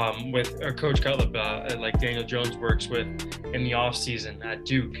with, or Coach Cutlip, like Daniel Jones works with in the offseason at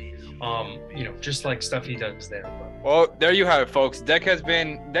Duke. Just like stuff he does there. Well, there you have it, folks. Deck has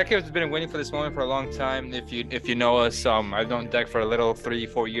been waiting for this moment for a long time. If you know us, I've known Deck for a little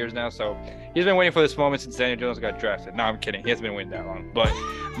 3-4 years now, so he's been waiting for this moment since Daniel Jones got drafted. No, I'm kidding. He hasn't been waiting that long, but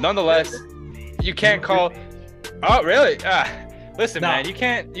nonetheless, you can't call. Oh, really? Listen, man, you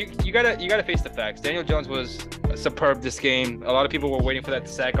can't. You gotta face the facts. Daniel Jones was superb this game. A lot of people were waiting for that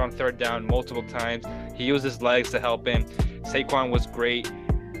sack on third down multiple times. He used his legs to help him. Saquon was great.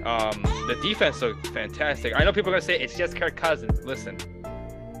 The defense looked fantastic. I know people are gonna say it's just Kirk Cousins. Listen,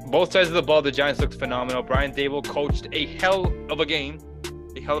 both sides of the ball, the Giants looked phenomenal. Brian Dable coached a hell of a game,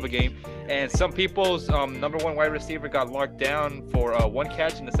 and some people's number one wide receiver got locked down for one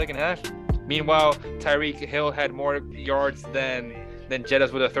catch in the second half. Meanwhile, Tyreek Hill had more yards than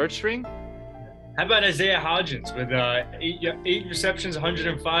Jettas with a third string. How about Isaiah Hodgins with 8 receptions,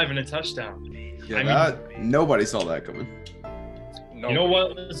 105 and a touchdown? Yeah, nobody saw that coming. No. You know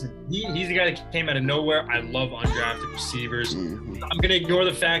what? Listen, he's the guy that came out of nowhere. I love undrafted receivers. Mm-hmm. I'm going to ignore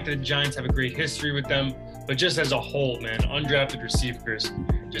the fact that the Giants have a great history with them, but just as a whole, man, undrafted receivers,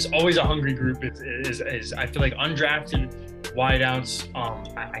 just always a hungry group. Is I feel like undrafted wideouts,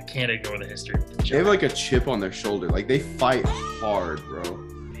 I can't ignore the history with the Giants. They have like a chip on their shoulder. Like they fight hard, bro.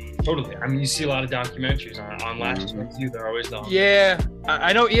 Totally. I mean, you see a lot of documentaries on last year too. They're always the Yeah,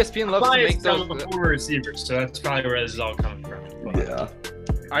 I know ESPN loves to make those former receivers, so that's probably where this is all coming from. But, yeah.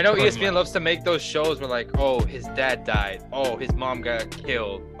 I know ESPN loves to make those shows where like, oh, his dad died. Oh, his mom got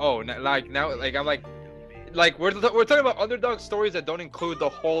killed. Oh, now I'm like we're talking about underdog stories that don't include the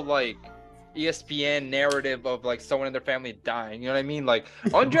whole like ESPN narrative of like someone in their family dying. You know what I mean? Like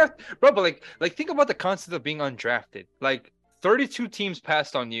undrafted, bro. But like think about the concept of being undrafted. Like 32 teams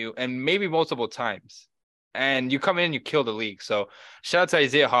passed on you, and maybe multiple times, and you come in and you kill the league. So shout out to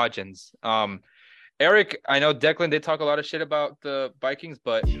Isaiah Hodgins. Eric, I know Declan did talk a lot of shit about the Vikings,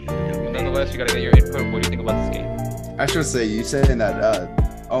 but nonetheless, you got to get your input. What do you think about this game? I should say, you saying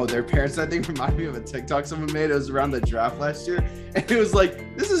that, their parents, I think, reminded me of a TikTok someone made. It was around the draft last year. And it was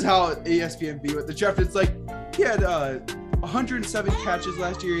like, this is how ESPN be with the draft. It's like, he had 107 catches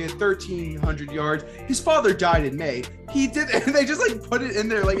last year. He had 1,300 yards. His father died in May. He did, and they just like put it in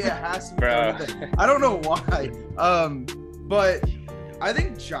there like it has to be. I don't know why. But I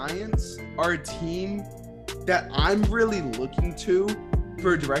think Giants are a team that I'm really looking to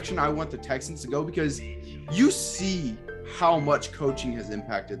for a direction I want the Texans to go, because you see how much coaching has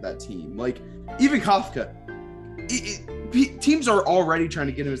impacted that team. Like even Kafka, teams are already trying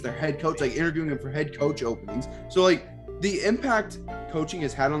to get him as their head coach, like interviewing him for head coach openings. So like the impact coaching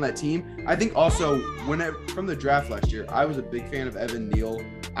has had on that team. I think also from the draft last year, I was a big fan of Evan Neal.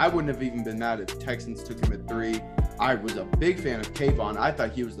 I wouldn't have even been mad if Texans took him at 3. I was a big fan of Kayvon. I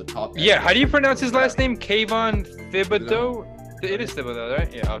thought he was the top. Yeah, how do you pronounce his last name? Kayvon Thibodeau? It is Thibodeau,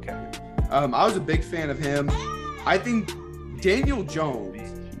 right? Yeah, okay. I was a big fan of him. I think Daniel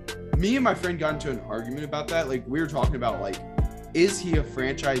Jones, me and my friend got into an argument about that. Like we were talking about like, is he a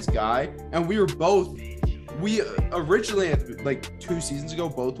franchise guy? And we were both we originally, like 2 seasons ago,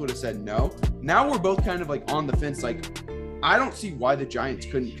 both would have said no. Now we're both kind of like on the fence. Like, I don't see why the Giants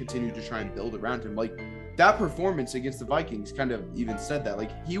couldn't continue to try and build around him. Like, that performance against the Vikings kind of even said that.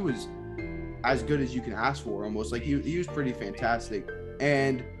 Like, he was as good as you can ask for almost. Like, he was pretty fantastic.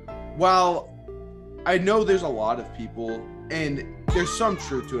 And while I know there's a lot of people, and there's some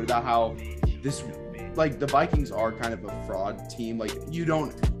truth to it about how this, like, the Vikings are kind of a fraud team. Like, you're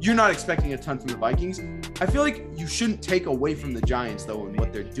not expecting a ton from the Vikings. I feel like you shouldn't take away from the Giants, though, and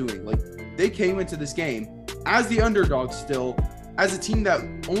what they're doing. Like, they came into this game as the underdog still, as a team that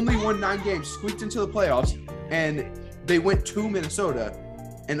only won 9 games, squeaked into the playoffs, and they went to Minnesota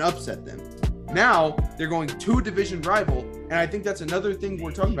and upset them. Now they're going to a division rival, and I think that's another thing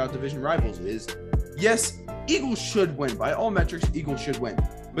we're talking about division rivals is, yes, Eagles should win. By all metrics, Eagles should win.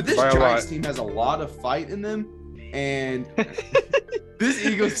 But this Giants team has a lot of fight in them, and this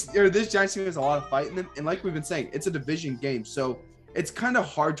Giants team has a lot of fight in them. And like we've been saying, it's a division game, so it's kind of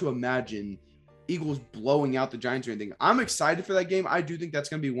hard to imagine Eagles blowing out the Giants or anything. I'm excited for that game. I do think that's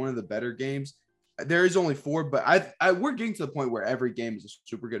going to be one of the better games. There is only 4, but we're getting to the point where every game is a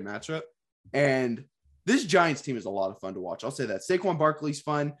super good matchup. And this Giants team is a lot of fun to watch. I'll say that. Saquon Barkley's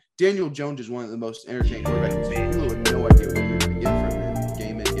fun. Daniel Jones is one of the most entertaining quarterbacks. You have no idea what you're going to get from him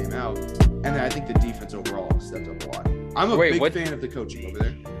game in, game out. And then I think the defense overall steps up a lot. I'm a big fan of the coaching over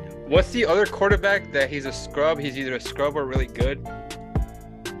there. What's the other quarterback that he's a scrub? He's either a scrub or really good.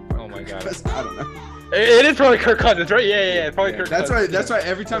 Oh my god. I don't know. It is probably Kirk Cousins, right? Yeah. Probably Kirk Cousins. That's why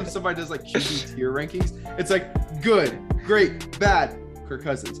every time somebody does like QB tier rankings, it's like good, great, bad, Kirk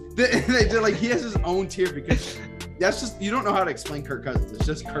Cousins. They did like he has his own tier because that's just, you don't know how to explain Kirk Cousins. It's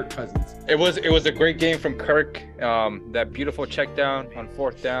just Kirk Cousins. It was a great game from Kirk. That beautiful check down on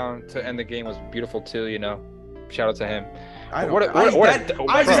 4th down to end the game was beautiful too. You know, shout out to him. I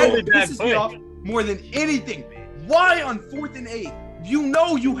pisses me off more than anything. Why on 4th and 8? You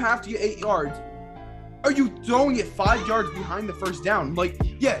know you have to get 8 yards. Are you throwing it 5 yards behind the first down? Like,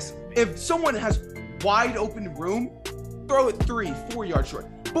 yes, if someone has wide open room, throw it 3-4 yards short.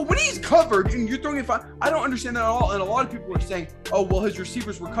 But when he's covered and you're throwing it 5, I don't understand that at all. And a lot of people are saying, oh, well, his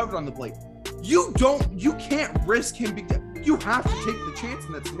receivers were covered on the plate. You can't risk him. You have to take the chance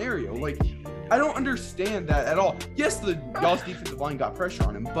in that scenario. Like, I don't understand that at all. Yes, the y'all's defensive line got pressure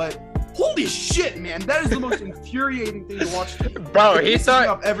on him, but holy shit, man, that is the most infuriating thing to watch. Bro, he thought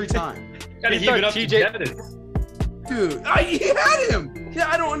up every time. He thought TJ. Dude, he had him. Yeah,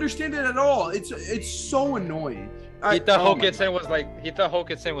 I don't understand it at all. It's so annoying. He thought Hawkinson was like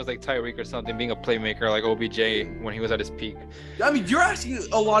Tyreek or something, being a playmaker like OBJ when he was at his peak. I mean, you're asking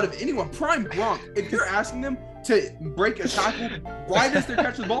a lot of anyone. Prime Gronk. If you're asking them to break a tackle right as they're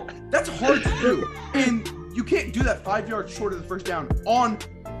catching the ball, that's hard to do. And you can't do that 5 yards short of the first down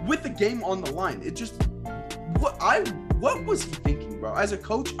with the game on the line. It just what was he thinking, bro? As a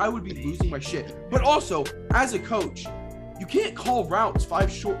coach, I would be losing my shit. But also, as a coach, you can't call routes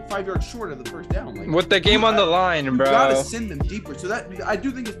 5 yards short of the first down. Like, with the game on the line, bro. You gotta send them deeper. So that I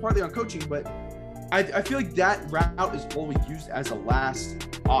do think it's partly on coaching, but I feel like that route is always used as a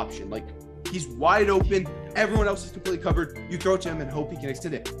last option. Like, he's wide open, everyone else is completely covered. You throw it to him and hope he can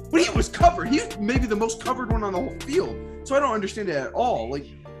extend it. But he was covered. He's maybe the most covered one on the whole field. So I don't understand it at all. Like,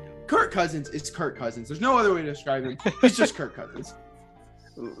 Kirk Cousins is Kirk Cousins. There's no other way to describe him. He's just Kirk Cousins.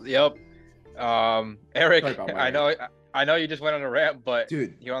 Yep. Eric, I know you just went on a rant, but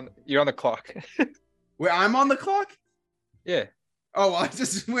dude, you're on the clock. Wait, I'm on the clock? Yeah. Oh, I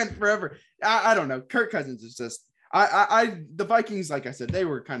just went forever. I don't know. Kirk Cousins is just the Vikings, like I said, they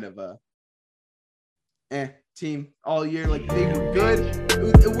were kind of a team all year. Like, they were good.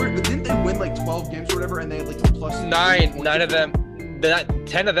 Didn't they win like 12 games or whatever? And they had like a plus 9 of them.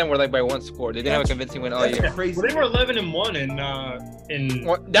 10 of them were like by 1 score. They didn't have a convincing win all year. Crazy. Well, they were 11-1 in.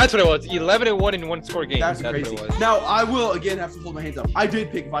 Well, that's what it was. 11-1 in 1 score games. That's crazy. What it was. Now I will again have to hold my hands up. I did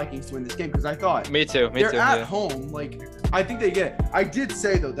pick Vikings to win this game because I thought Me too. They're at home. Like, I think they get it. I did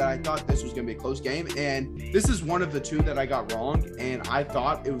say though that I thought this was gonna be a close game, and this is one of the 2 that I got wrong, and I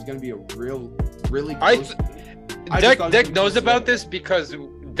thought it was gonna be a really close. Deck knows about this because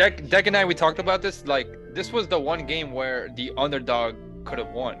Deck and I, we talked about this. Like, this was the one game where the underdog could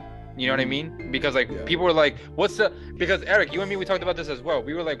have won. You know what I mean? Because people were like, because Eric, you and me, we talked about this as well.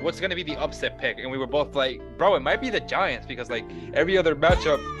 We were like, what's going to be the upset pick? And we were both like, bro, it might be the Giants, because like every other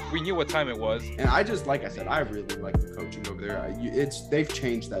matchup, we knew what time it was. And I just, like I said, I really like the coaching over there. They've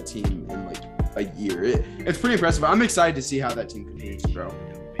changed that team in like a year. It's pretty impressive. I'm excited to see how that team continues to grow.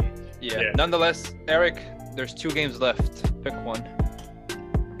 Yeah. Nonetheless, Eric, there's 2 games left. Pick one.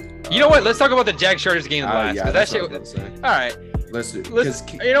 You know what? Let's talk about the Chargers game last. Yeah, that shit. All right. Let's do it. Because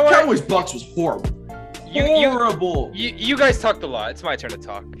you know what? Cowboys-Bucs was horrible. horrible. You guys talked a lot. It's my turn to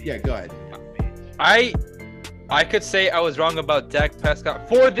talk. Yeah, go ahead. I could say I was wrong about Dak Prescott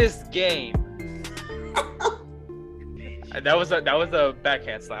for this game. That was a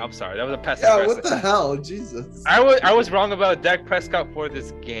backhand slam. I'm sorry. That was a passive aggressive. What the hell? Jesus. I was wrong about Dak Prescott for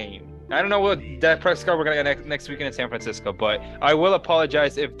this game. I don't know what Dak Prescott we're gonna get next weekend in San Francisco, but I will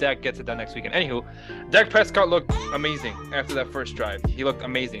apologize if Dak gets it done next weekend. Anywho, Dak Prescott looked amazing after that first drive. He looked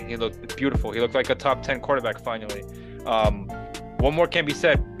amazing. He looked beautiful. He looked like a top 10 quarterback finally. One more can be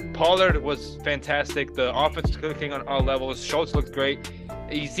said. Pollard was fantastic. The offense was clicking on all levels. Schultz looked great.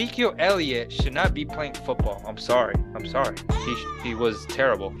 Ezekiel Elliott should not be playing football. I'm sorry. He was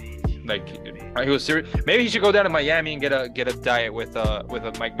terrible. Like, he was serious. Maybe he should go down to Miami and get a diet with a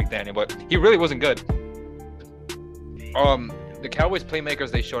Mike McDaniel, but he really wasn't good. The Cowboys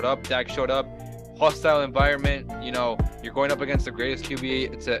playmakers, they showed up. Dak showed up. Hostile environment. You know, you're going up against the greatest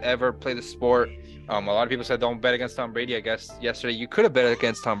QB to ever play the sport. A lot of people said don't bet against Tom Brady. I guess yesterday you could have bet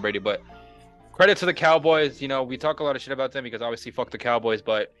against Tom Brady, but credit to the Cowboys. You know, we talk a lot of shit about them because obviously fuck the Cowboys,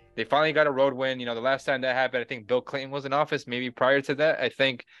 but they finally got a road win. You know, the last time that happened, I think Bill Clinton was in office. Maybe prior to that, I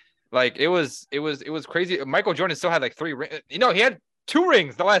think. Like, it was crazy. Michael Jordan still had like 3 rings. You know, he had 2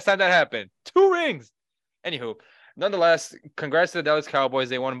 rings the last time that happened. 2 rings. Anywho, nonetheless, congrats to the Dallas Cowboys.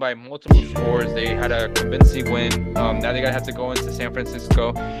 They won by multiple scores. They had a convincing win. Now they gotta have to go into San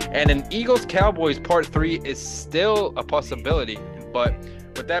Francisco. And an Eagles-Cowboys Part 3 is still a possibility. But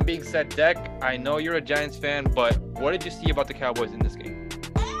with that being said, Dak, I know you're a Giants fan, but what did you see about the Cowboys in this game?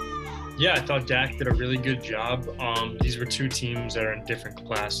 Yeah, I thought Dak did a really good job. These were 2 teams that are in different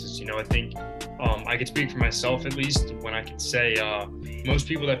classes. You know, I think I could speak for myself at least when I could say most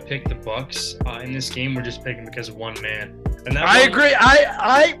people that picked the Bucs in this game were just picking because of one man. And that I agree.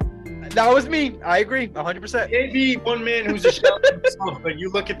 That was me. I agree 100%. Maybe one man who's a shell of himself, but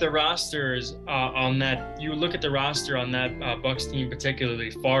you look at the rosters on that. You look at the roster on that Bucs team, particularly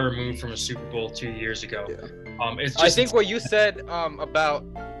far removed from a Super Bowl 2 years ago. Yeah. It's just, I think what you said about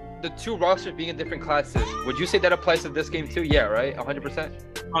the 2 rosters being in different classes, would you say that applies to this game too? Yeah, right?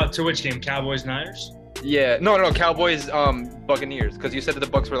 100%? To which game? Cowboys-Niners? Yeah. No, Cowboys, Bucaneers, because you said that the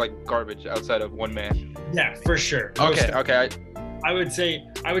Bucs were like garbage outside of one man. Yeah, for sure. Okay. I would say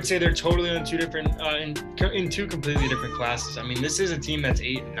they're totally on 2 different, in 2 completely different classes. I mean, this is a team that's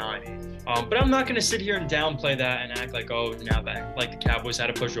 8-9. But I'm not going to sit here and downplay that and act like, now that like the Cowboys had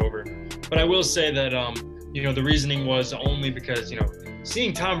to push over. But I will say that, you know, the reasoning was only because, you know,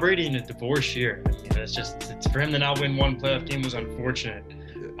 seeing Tom Brady in a divorce year, I mean, it's for him to not win 1 playoff game was unfortunate.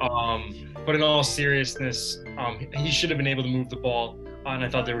 But in all seriousness, he should have been able to move the ball, and I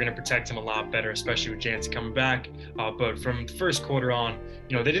thought they were going to protect him a lot better, especially with Jansen coming back. But from the first quarter on,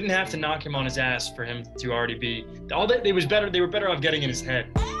 you know, they didn't have to knock him on his ass for him to already be all that. They were better off getting in his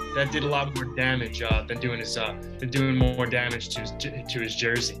head. That did a lot more damage than doing more damage to his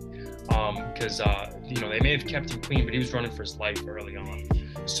jersey. Because you know, they may have kept him clean, but he was running for his life early on.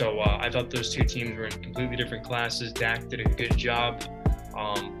 So I thought those 2 teams were in completely different classes. Dak did a good job,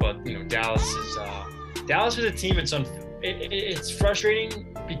 but you know, Dallas is a team. It's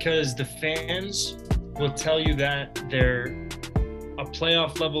frustrating because the fans will tell you that they're a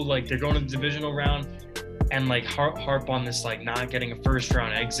playoff level, like they're going to the divisional round, and like harp on this like not getting a first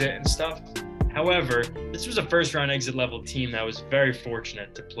round exit and stuff. However, this was a first round exit level team that was very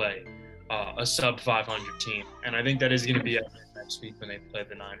fortunate to play a sub 500 team, and I think that is going to be next week when they play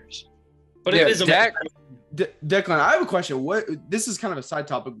the Niners. But yeah, it is Declan, I have a question. This is kind of a side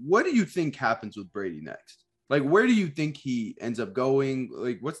topic. What do you think happens with Brady next? Like, where do you think he ends up going?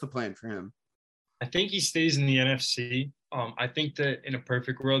 Like, what's the plan for him? I think he stays in the NFC. I think that in a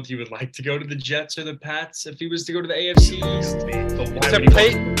perfect world, he would like to go to the Jets or the Pats if he was to go to the AFC East. But why would he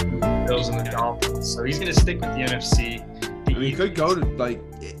go to the Bills and the Dolphins? So he's going to stick with the NFC. He could go to, like,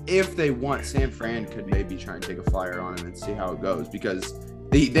 if they want, San Fran could maybe try and take a flyer on him and see how it goes, because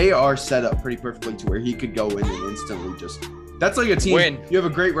they are set up pretty perfectly to where he could go in and instantly just – that's like a team. Win. You have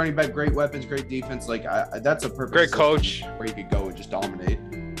a great running back, great weapons, great defense. Like, that's a perfect – great coach. Where he could go and just dominate.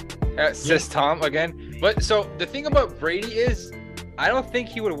 Says Tom again. But so the thing about Brady is I don't think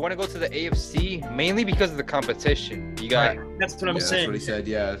he would want to go to the AFC, mainly because of the competition. You got that's what I'm saying. That's what he said,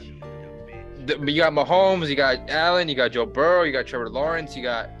 yeah. You got Mahomes, you got Allen, you got Joe Burrow, you got Trevor Lawrence, you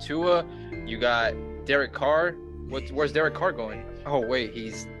got Tua, you got Derek Carr. Where's Derek Carr going? Oh wait,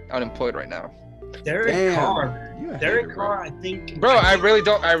 he's unemployed right now. Derek Carr, I think. Bro, I really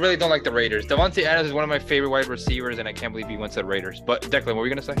don't like the Raiders. Devontae Adams is one of my favorite wide receivers, and I can't believe he went to the Raiders. But Declan, what were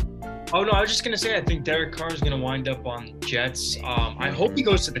you gonna say? Oh no, I was just gonna say I think Derek Carr is gonna wind up on Jets. I hope he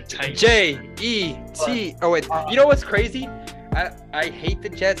goes to the Titans. J-E-T. Oh wait, you know what's crazy? I hate the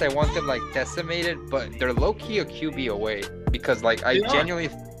Jets. I want them like decimated, but they're low key a QB away because like I genuinely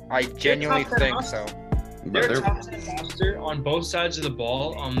think so. They're top 10 roster on both sides of the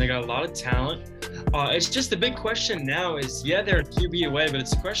ball. They got a lot of talent. It's just the big question now is, they're a QB away, but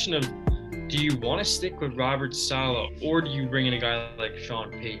it's a question of, do you want to stick with Robert Saleh or do you bring in a guy like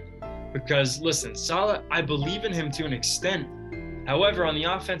Sean Payton? Because listen, Saleh, I believe in him to an extent. However, on the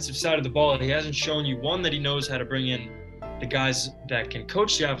offensive side of the ball, he hasn't shown you, one, that he knows how to bring in the guys that can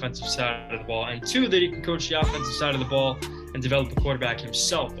coach the offensive side of the ball, and two, that he can coach the offensive side of the ball and develop a quarterback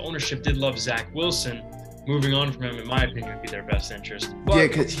himself. Ownership did love Zach Wilson. Moving on from him, in my opinion, would be their best interest. But,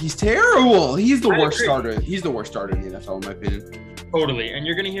 because he's terrible. He's the worst starter. He's the worst starter in the NFL, in my opinion. Totally. And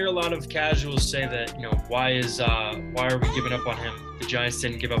you're going to hear a lot of casuals say that, why are we giving up on him? The Giants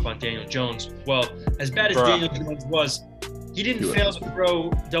didn't give up on Daniel Jones. Well, as bad as Daniel Jones was, he didn't fail to throw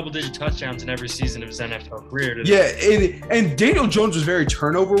double-digit touchdowns in every season of his NFL career. And Daniel Jones was very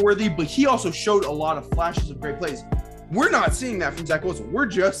turnover-worthy, but he also showed a lot of flashes of great plays. We're not seeing that from Zach Wilson. We're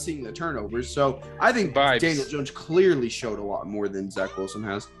just seeing the turnovers. So I think Daniel Jones clearly showed a lot more than Zach Wilson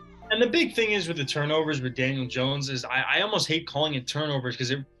has. And the big thing is with the turnovers with Daniel Jones is I almost hate calling it turnovers because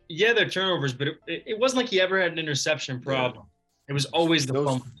they're turnovers, but it wasn't like he ever had an interception problem. It was always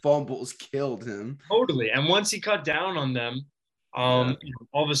those fumbles killed him. Totally. And once he cut down on them, all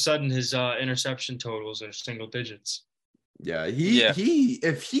of a sudden his interception totals are single digits. Yeah, he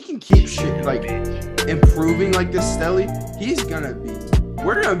if he can keep improving like this steadily,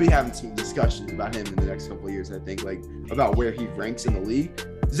 we're gonna be having some discussions about him in the next couple of years, I think, about where he ranks in the league.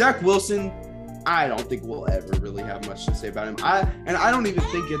 Zach Wilson, I don't think we'll ever really have much to say about him. I don't even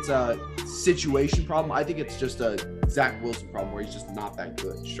think it's a situation problem. I think it's just a Zach Wilson problem where he's just not that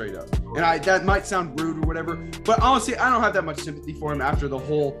good, straight up. And that might sound rude or whatever, but honestly, I don't have that much sympathy for him after the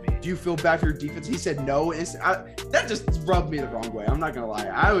whole, do you feel bad for your defense? He said no. That just rubbed me the wrong way. I'm not going to lie.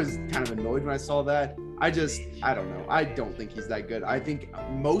 I was kind of annoyed when I saw that. I don't know. I don't think he's that good. I think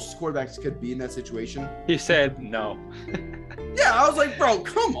most quarterbacks could be in that situation. He said no. Yeah, I was like, bro,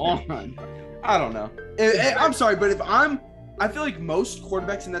 come on. I don't know. I'm sorry, but I feel like most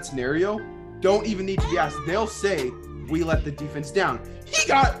quarterbacks in that scenario don't even need to be asked. They'll say, we let the defense down. He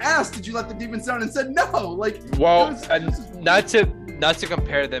got asked, did you let the defense down? And said no. Not to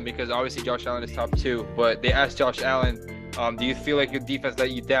compare them because obviously Josh Allen is top 2, but they asked Josh Allen, do you feel like your defense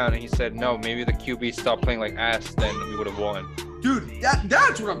let you down? And he said, no, maybe the QB stopped playing like ass, then we would have won. Dude,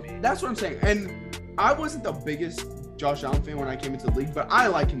 that's what I'm saying. And I wasn't the biggest Josh Allen fan when I came into the league, but I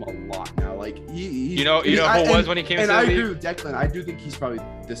like him a lot now. You know who was when he came into the league? And I agree with Declan. I do think he's probably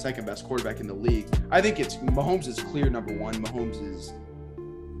the second best quarterback in the league. I think Mahomes is clear number 1. Mahomes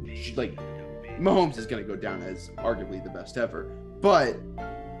is going to go down as arguably the best ever. But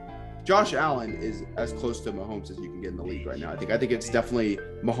Josh Allen is as close to Mahomes as you can get in the league right now. I think it's definitely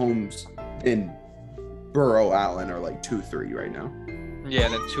Mahomes and Burrow, Allen are 2-3 right now. Yeah,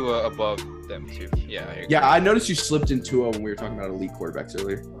 and then Tua above them too. Yeah, I noticed you slipped in Tua when we were talking about elite quarterbacks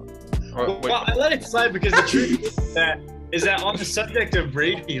earlier. Well, I let it slide because the truth is that on the subject of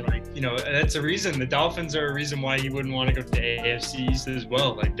Brady, that's a reason. The Dolphins are a reason why he wouldn't want to go to the AFC East as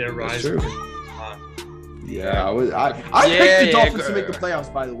well. They're rising. Yeah, I picked the Dolphins to make the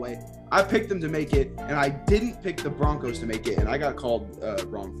playoffs, by the way. I picked them to make it, and I didn't pick the Broncos to make it, and I got called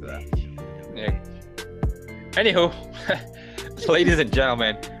wrong for that. Yeah. Anywho, ladies and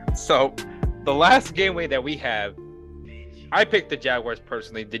gentlemen, so the last game week that we have, I picked the Jaguars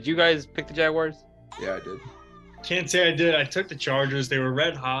personally. Did you guys pick the Jaguars? Yeah, I did. Can't say I did. I took the Chargers. They were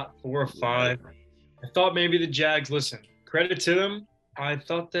red hot, 4-5. I thought maybe the Jags, listen, credit to them. I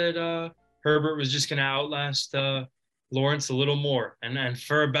thought that Herbert was just going to outlast Lawrence a little more. And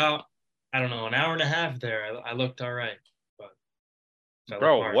for about, an hour and a half there, I looked all right. But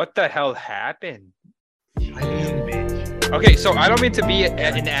bro, what the hell happened? Okay, so I don't mean to be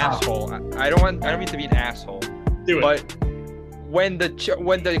an asshole. I don't mean to be an asshole. But when the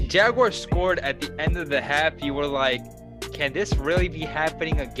Jaguars scored at the end of the half, you were like, can this really be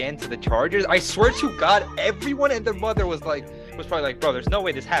happening again to the Chargers? I swear to God, everyone and their mother was probably like, bro, there's no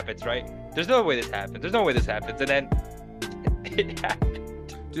way this happens, right? There's no way this happens. And then it happened.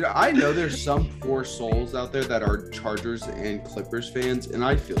 Dude, I know there's some poor souls out there that are Chargers and Clippers fans, and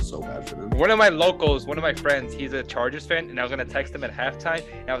I feel so bad for them. One of my friends, he's a Chargers fan, and I was going to text him at halftime,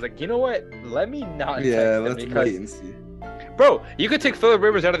 and I was like, you know what? Let me not text him. Let's wait and see. Bro, you could take Phillip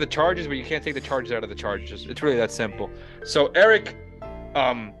Rivers out of the Chargers, but you can't take the Chargers out of the Chargers. It's really that simple. So, Eric,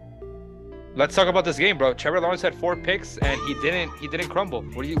 let's talk about this game, bro. Trevor Lawrence had 4 picks, and he didn't crumble.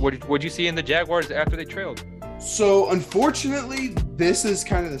 What'd you see in the Jaguars after they trailed? So, unfortunately, this is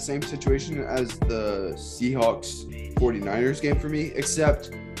kind of the same situation as the Seahawks 49ers game for me,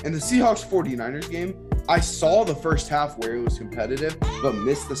 except in the Seahawks 49ers game, I saw the first half where it was competitive, but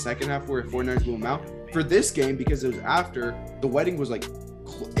missed the second half where 49ers blew them out. For this game, because it was after, the wedding was like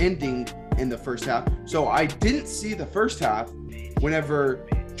ending in the first half. So I didn't see the first half whenever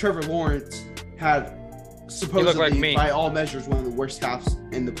Trevor Lawrence had supposedly, by all measures, one of the worst halves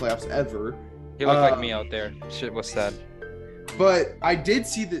in the playoffs ever. He looked like me out there. Shit was sad. But I did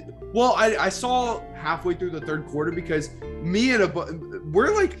see I saw halfway through the third quarter because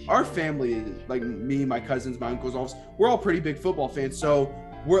we're like, our family, like me, my cousins, my uncles, we're all pretty big football fans. So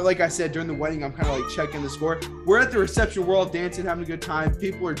we're, like I said, during the wedding, I'm kind of like checking the score. We're at the reception. We're all dancing, having a good time.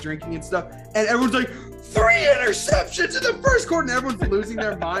 People are drinking and stuff. And everyone's like, 3 interceptions in the first quarter. And everyone's losing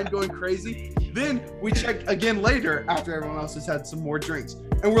their mind, going crazy. Then we check again later after everyone else has had some more drinks.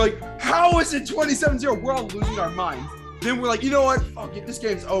 And we're like, how is it 27-0? We're all losing our minds. Then we're like, you know what? Fuck it, this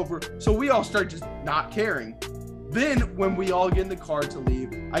game's over. So we all start just not caring. Then when we all get in the car to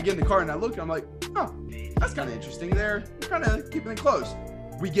leave, I get in the car and I look and I'm like, oh, that's kind of interesting. They're kind of keeping it close.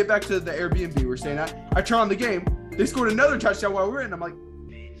 We get back to the Airbnb we're staying at. I turn on the game. They scored another touchdown while we're in. I'm like,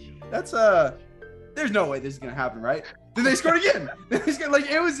 that's there's no way this is gonna happen, right? Then they scored again.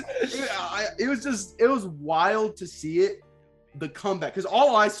 It was wild to see it, the comeback, because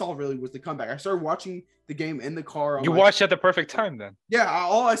all I saw really was the comeback. I started watching the game in the car. You watched at the perfect time then. Yeah,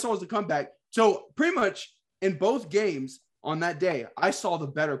 all I saw was the comeback. So pretty much in both games on that day, I saw the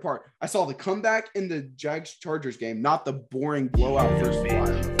better part. I saw the comeback in the Jags-Chargers game, not the boring blowout first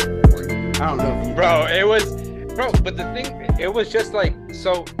one. I don't know if you but the thing, it was just like,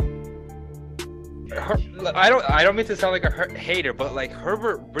 so I don't mean to sound like a hater, but like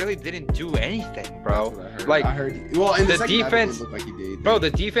Herbert really didn't do anything, bro. Like I heard. Well, in the defense, half, like he did. Bro, the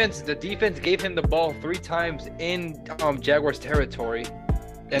defense gave him the ball 3 times in Jaguars territory,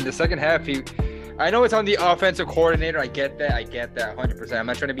 and the second half I know it's on the offensive coordinator. I get that 100%. I'm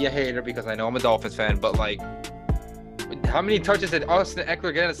not trying to be a hater because I know I'm a Dolphins fan, but like, how many touches did Austin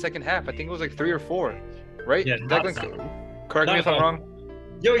Eckler get in the second half? I think it was like 3 or 4, right? Yeah, Declan, correct me if I'm wrong.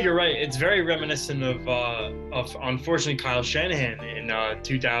 Yo, you're right. It's very reminiscent of unfortunately Kyle Shanahan in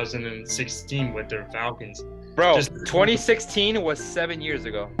 2016 with their Falcons. Bro, 2016 was 7 years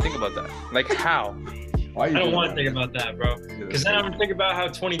ago. Think about that. Like, how? I don't want to think about that, bro. Because then I'm going to think about how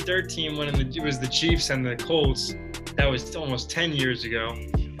 2013, when it was the Chiefs and the Colts, that was almost 10 years ago.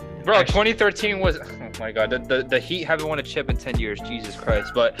 Bro, actually, 2013 was, oh my God, the Heat haven't won a chip in 10 years. Jesus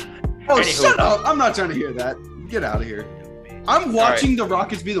Christ. But shut up. I'm not trying to hear that. Get out of here. I'm watching the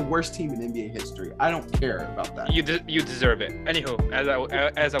Rockets be the worst team in NBA history. I don't care about that. You deserve it. Anywho,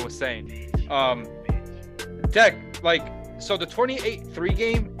 as I was saying, Deck, like, so the 28-3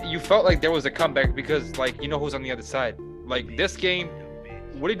 game, you felt like there was a comeback because, like, you know who's on the other side. Like, this game,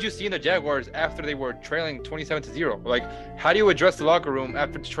 what did you see in the Jaguars after they were trailing 27-0? Like, how do you address the locker room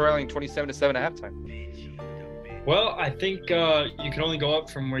after trailing 27-7 at halftime? Well, I think you can only go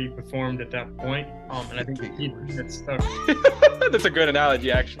up from where you performed at that point. And I think the key that's stuck. That's a good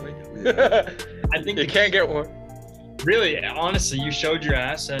analogy, actually. Yeah. I think you can't get one. Really, honestly, you showed your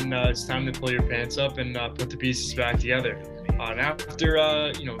ass, and it's time to pull your pants up and put the pieces back together. And after,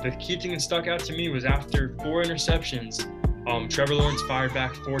 the key thing that stuck out to me was after 4 interceptions, Trevor Lawrence fired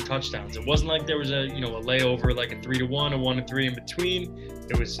back 4 touchdowns. It wasn't like there was a layover, like a 3-1, a 1-3 in between.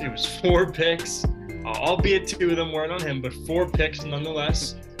 It was 4 picks, albeit 2 of them weren't on him, but 4 picks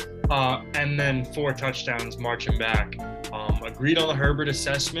nonetheless. And then 4 touchdowns marching back. Agreed on the Herbert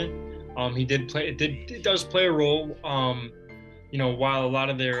assessment. It does play a role. While a lot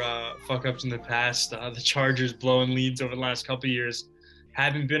of their fuck ups in the past, the Chargers blowing leads over the last couple of years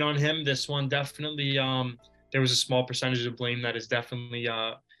haven't been on him. This one definitely, there was a small percentage of blame that is definitely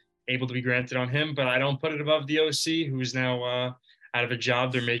able to be granted on him, but I don't put it above the OC, who is now out of a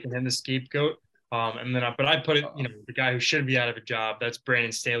job. They're making him the scapegoat. But I put it, the guy who should be out of a job, that's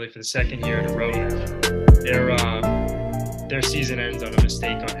Brandon Staley for the 2nd year in a row now. Their season ends on a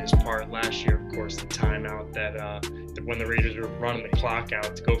mistake on his part. Last year, of course, the timeout that when the Raiders were running the clock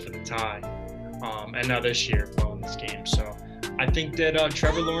out to go for the tie. And now this year, blowing this game. So I think that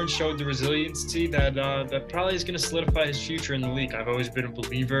Trevor Lawrence showed the resiliency that probably is going to solidify his future in the league. I've always been a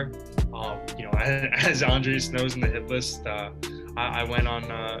believer. As Andres knows in the hit list, I went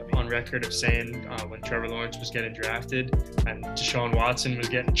on record of saying when Trevor Lawrence was getting drafted and Deshaun Watson was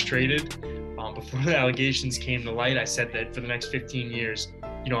getting traded, before the allegations came to light, I said that for the next 15 years,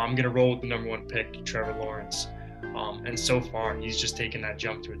 I'm going to roll with the number 1 pick, Trevor Lawrence. And so far, he's just taken that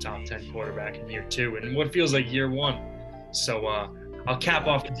jump to a top 10 quarterback in year 2 and what feels like year 1. So I'll cap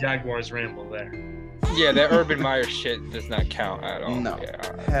off the Jaguars ramble there. Yeah, that Urban Meyer shit does not count at all. No,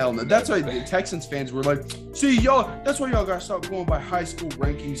 yeah. hell no. That's why the Texans fans were like, see, y'all, that's why y'all gotta stop going by high school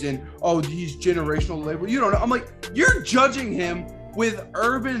rankings and, oh, these generational label. You don't know. I'm like, you're judging him with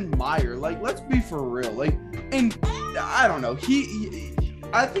Urban Meyer. Like, let's be for real. Like, and I don't know.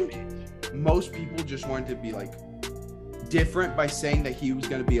 I think most people just wanted to be like different by saying that he was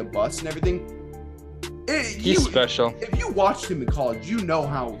going to be a bust and everything. He's special. If you watched him in college, you know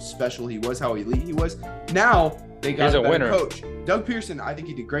how special he was, how elite he was. Now they got a better coach. Doug Pearson, I think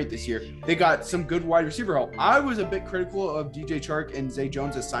he did great this year. They got some good wide receiver help. I was a bit critical of DJ Chark and Zay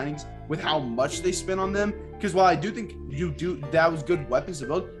Jones as signings with how much they spent on them. Because while I do think that was good weapons to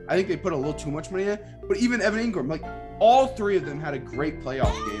build, I think they put a little too much money in it. But even Evan Ingram, like all three of them had a great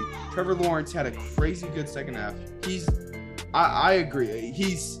playoff game. Trevor Lawrence had a crazy good second half. I agree.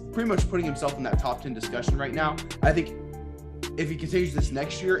 He's pretty much putting himself in that top 10 discussion right now. I think if he continues this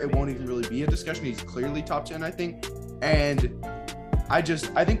next year, it won't even really be a discussion. He's clearly top 10, I think. And I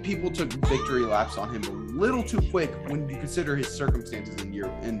think people took victory laps on him a little too quick when you consider his circumstances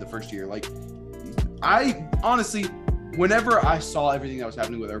in the first year. Like, I honestly, whenever I saw everything that was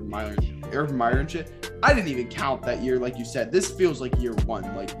happening with Urban Meyer and shit, I didn't even count that year. Like you said, this feels like year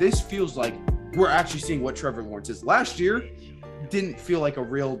one. Like, this feels like we're actually seeing what Trevor Lawrence is. Last year didn't feel like a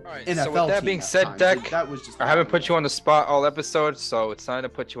real NFL so with that team being at said, times. Deck, Like, that was just I haven't put you on the spot all episode, so it's time to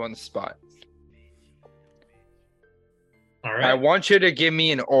put you on the spot. All right. I want you to give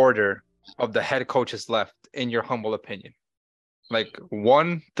me an order of the head coaches left, in your humble opinion. Like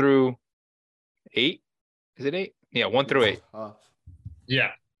 1 through 8? Is it 8? Yeah, 1 through 8.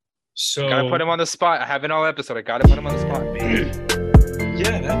 Yeah. So Gotta put him on the spot. I haven't all episode. I gotta put him on the spot.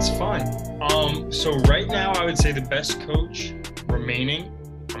 Yeah, that's fine. So right now I would say the best coach remaining,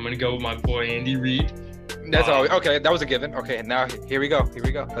 I'm gonna go with my boy Andy Reid. That's all. Okay, that was a given. Okay, now here we go.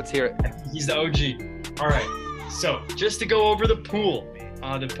 Let's hear it. He's the OG. All right. So just to go over the pool,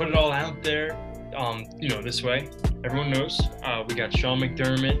 to put it all out there, this way, everyone knows we got Sean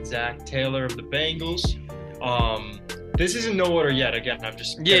McDermott, Zach Taylor of the Bengals. This isn't no order yet. Again, I'm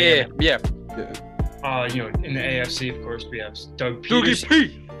just yeah. in the AFC, of course, we have Doug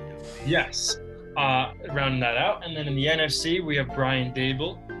Peterson. Yes. Rounding that out. And then in the NFC, we have Brian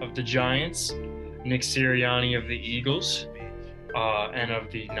Dable of the Giants, Nick Sirianni of the Eagles, and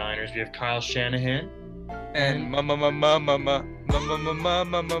of the Niners, we have Kyle Shanahan. And Mike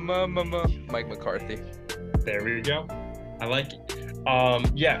McCarthy. There we go. I like it.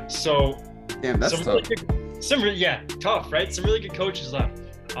 Yeah, so damn, that's tough. Tough, right? Some really good coaches left.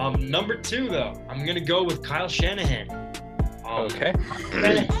 Number 2, though, I'm gonna go with Kyle Shanahan. Okay.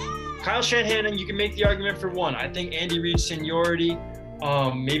 Kyle Shanahan, and you can make the argument for 1. I think Andy Reid's seniority,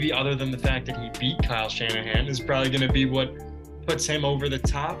 maybe other than the fact that he beat Kyle Shanahan, is probably gonna be what puts him over the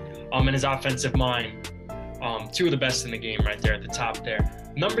top. And his offensive mind, 2 of the best in the game right there at the top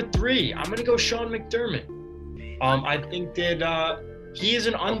there. Number 3, I'm gonna go Sean McDermott. I think that he is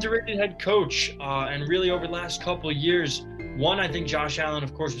an underrated head coach, and really over the last couple of years, 1, I think Josh Allen,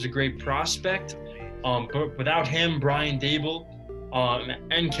 of course, was a great prospect, but without him, Brian Dable,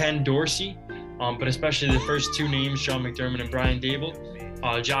 and Ken Dorsey, but especially the first 2 names, Sean McDermott and Brian Dable,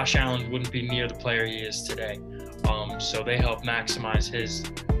 Josh Allen wouldn't be near the player he is today. So they helped maximize his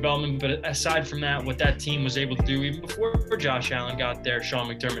development. But aside from that, what that team was able to do, even before Josh Allen got there, Sean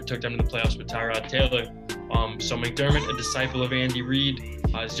McDermott took them to the playoffs with Tyrod Taylor. So McDermott, a disciple of Andy Reid,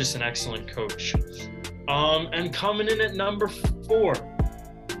 is just an excellent coach. And coming in at number 4.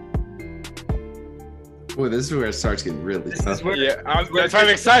 Boy, this is where it starts getting really tough. That's why I'm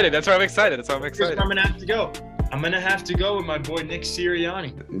excited. I'm gonna have to go. I'm gonna have to go with my boy Nick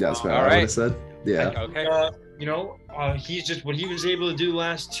Sirianni. That's what I would have said. Yeah. Okay. He's just what he was able to do the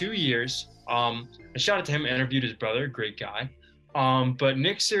last 2 years. A shout out to him. Interviewed his brother, great guy. But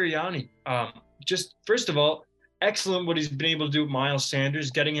Nick Sirianni, just first of all, excellent what he's been able to do with Miles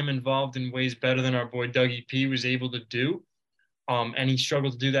Sanders, getting him involved in ways better than our boy Dougie P was able to do. And he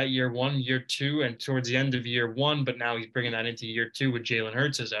struggled to do that year 1, year 2, and towards the end of year 1, but now he's bringing that into year 2 with Jalen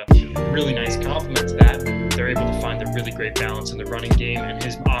Hurts as a really nice compliment to that. They're able to find a really great balance in the running game and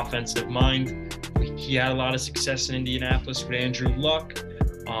his offensive mind. He had a lot of success in Indianapolis with Andrew Luck,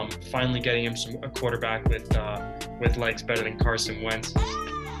 finally getting him a quarterback with legs better than Carson Wentz.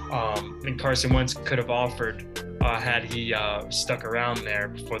 And Carson Wentz could have offered had he stuck around there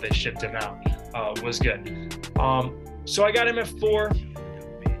before they shipped him out. Was good. So I got him at 4.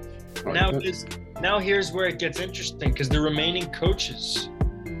 Now here's where it gets interesting, because the remaining coaches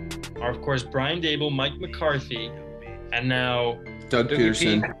are, of course, Brian Dable, Mike McCarthy, and now Doug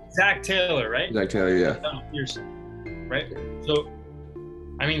Peterson. Zach Taylor, right? Zach Taylor, yeah. Doug Peterson, right? So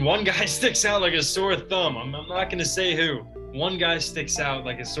I mean, one guy sticks out like a sore thumb. I'm not going to say who. One guy sticks out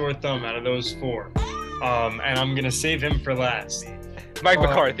like a sore thumb out of those 4. And I'm going to save him for last. Mike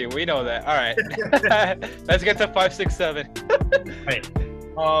McCarthy, we know that. All right. Let's get to 5, 6, 7. Right.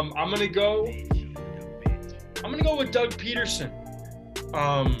 I'm gonna go with Doug Peterson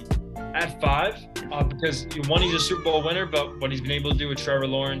at 5 because he's a Super Bowl winner, but what he's been able to do with Trevor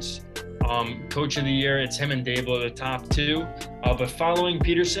Lawrence, Coach of the Year, it's him and Dable are the top 2. But following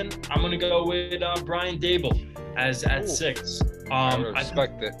Peterson, I'm gonna go with Brian Dable at 6. I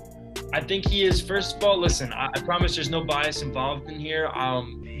respect it. I think he is, first of all, listen, I promise there's no bias involved in here.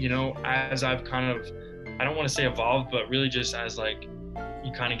 As I've kind of, I don't want to say evolved, but really just as like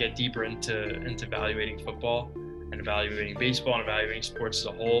you kind of get deeper into evaluating football and evaluating baseball and evaluating sports as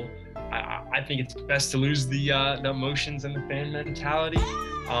a whole, I think it's best to lose the emotions and the fan mentality,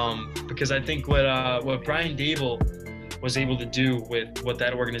 because I think what Brian Dable was able to do with what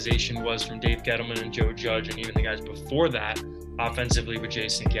that organization was from Dave Gettleman and Joe Judge and even the guys before that, offensively with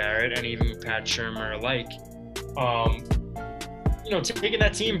Jason Garrett and even Pat Shurmur alike, taking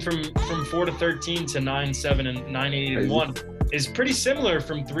that team from 4-13 to 9-7 and 9-8-1 is pretty similar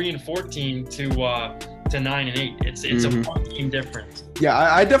from 3-14 to 9-8. It's a 1-game difference. Yeah,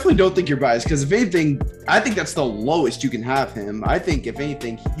 I definitely don't think you're biased because if anything, I think that's the lowest you can have him. I think if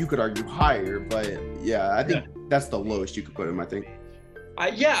anything, you could argue higher, but yeah, I think that's the lowest you could put him, I think.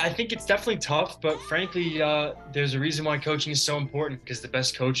 I think it's definitely tough, but frankly, there's a reason why coaching is so important because the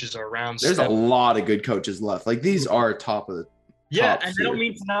best coaches are around. There's a lot of good coaches left. Like these are top of the top and I don't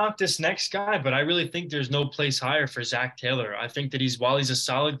mean to knock this next guy, but I really think there's no place higher for Zach Taylor. I think that while he's a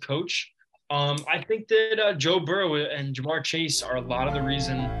solid coach, I think that Joe Burrow and Jamar Chase are a lot of the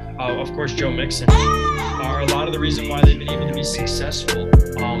reason, of course, Joe Mixon, are a lot of the reason why they've been able to be successful.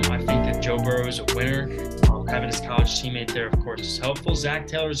 I think that Joe Burrow is a winner. Having his college teammate there, of course, is helpful. Zach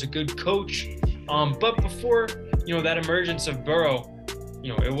Taylor is a good coach. But before, that emergence of Burrow,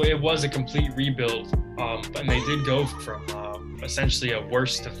 it was a complete rebuild. And they did go from essentially a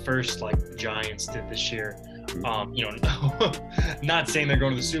worst to first like the Giants did this year. Not saying they're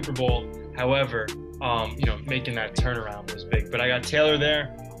going to the Super Bowl. However, making that turnaround was big. But I got Taylor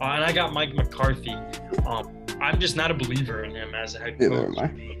there, and I got Mike McCarthy. I'm just not a believer in him as a head coach.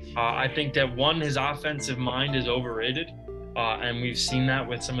 I think that his offensive mind is overrated, and we've seen that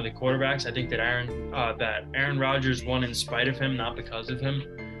with some of the quarterbacks. I think that Aaron Rodgers won in spite of him, not because of him.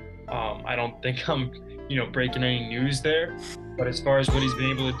 I don't think I'm, breaking any news there. But as far as what he's been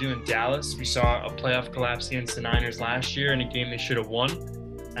able to do in Dallas, we saw a playoff collapse against the Niners last year in a game they should have won.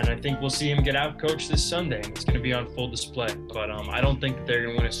 And I think we'll see him get out-coached this Sunday, and it's going to be on full display. But I don't think that they're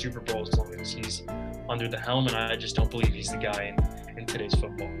going to win a Super Bowl as long as he's under the helm, and I just don't believe he's the guy in today's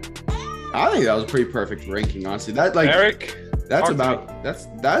football. I think that was a pretty perfect ranking, honestly. Eric,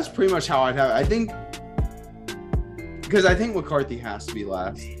 that's pretty much how I'd have it. I think because I think McCarthy has to be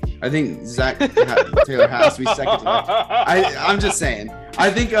last. I think Zach Taylor has to be second to last. I'm just saying. I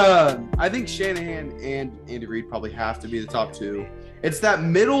think Shanahan and Andy Reid probably have to be the top 2. It's that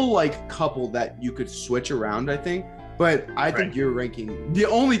middle couple that you could switch around, I think. But I think your ranking, the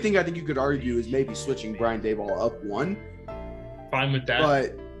only thing I think you could argue is maybe switching Brian Daboll up 1. Fine with that.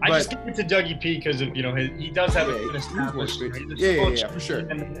 But I just give it to Dougie P because of he does have an established. Yeah, for sure.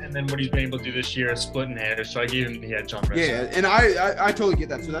 And then what he's been able to do this year is splitting hairs. So I gave him the edge on rest. Yeah, and I totally get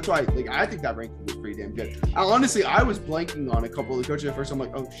that. So that's why I think that ranking was pretty damn good. Honestly, I was blanking on a couple of the coaches at first. I'm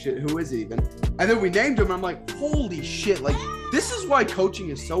like, oh shit, who is it even? And then we named him. And I'm like, holy shit! This is why coaching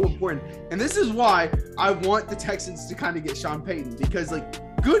is so important, and this is why I want the Texans to kind of get Sean Payton because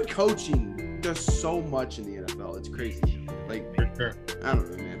good coaching does so much in the NFL. It's crazy. For sure. I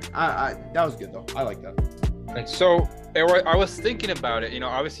don't know, man. I that was good though. I like that. And so I was thinking about it.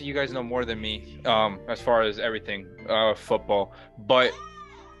 Obviously you guys know more than me as far as everything football. But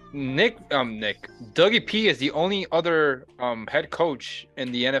Dougie P is the only other head coach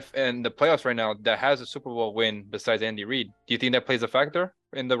in the NFL and the playoffs right now that has a Super Bowl win besides Andy Reid. Do you think that plays a factor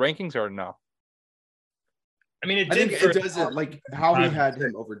in the rankings or no? I mean, I think it doesn't how he had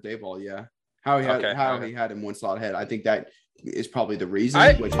him over Daboll. Yeah, how he had him one slot ahead. I think that is probably the reason.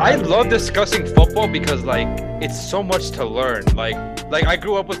 I love discussing football because it's so much to learn. Like I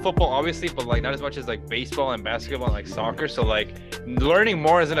grew up with football obviously, but not as much as baseball and basketball and soccer. So learning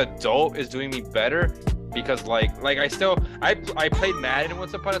more as an adult is doing me better because I played Madden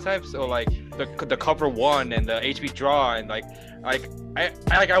once upon a time. So the cover 1 and the HB draw and I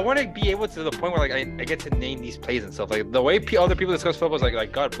want to be able to the point where I get to name these plays and stuff. The way other people discuss football is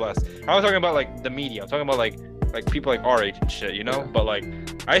like God bless. I was talking about the media. I'm talking about people our age and shit, Yeah. But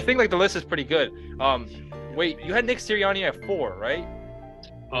I think the list is pretty good. Wait, you had Nick Sirianni at 4, right?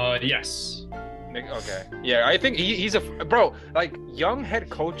 Yes. Okay. Yeah, I think he's a bro. Like young head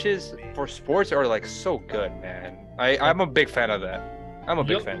coaches for sports are like so good, man. I'm a big fan of that. I'm a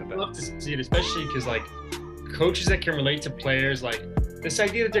big fan of that. I love to see it, especially because like coaches that can relate to players, like this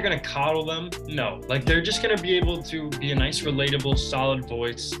idea that they're gonna coddle them. No, like they're just gonna be able to be a nice, relatable, solid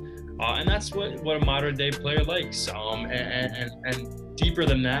voice, and that's what a modern day player likes. And deeper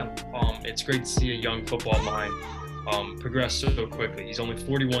than that, it's great to see a young football mind progress so quickly. He's only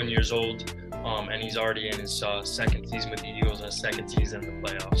 41 years old. And he's already in his second season with the Eagles and a second season in the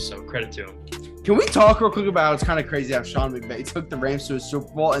playoffs. So credit to him. Can we talk real quick about it's kind of crazy how Sean McVay took the Rams to a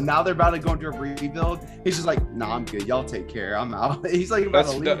Super Bowl and now they're about to go into a rebuild? He's just like, nah, I'm good. Y'all take care. I'm out. He's like, about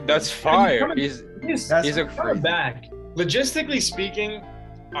to leave. That's fire. He's coming back. Logistically speaking,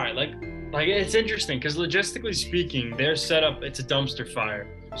 all right, like it's interesting because logistically speaking, their setup, it's a dumpster fire.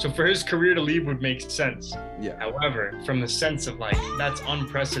 So for his career to leave would make sense. Yeah. However, from the sense of like that's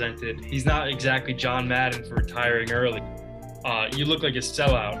unprecedented. He's not exactly John Madden for retiring early. You look like a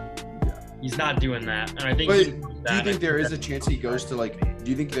sellout. Yeah. He's not doing that. And I think. But do you think there is a chance he goes to like?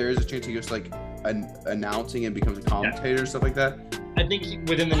 Do you think there is a chance he goes to like announcing and becomes a commentator or stuff like that? I think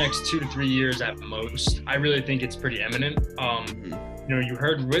within the next 2 to 3 years at most. I really think it's pretty imminent. You know, you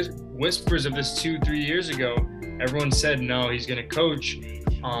heard whispers of this 2-3 years ago. Everyone said no, he's going to coach.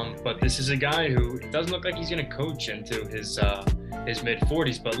 But this is a guy who it doesn't look like he's going to coach into his mid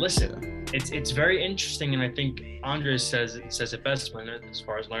 40s. But listen, it's very interesting, and I think Andres says it best when as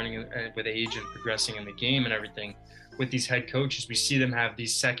far as learning with age and progressing in the game and everything. With these head coaches, we see them have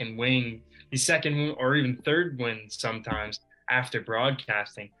these second wing or even third wins sometimes after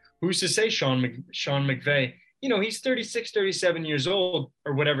broadcasting. Who's to say Sean McVay? You know, he's 36, 37 years old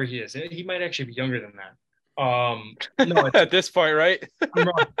or whatever he is. He might actually be younger than that. No, at this point, right? I'm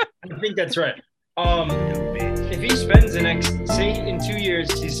wrong. I think that's right. If he spends the next, say in 2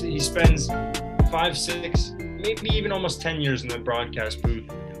 years, he spends 5, 6, maybe even almost 10 years in the broadcast booth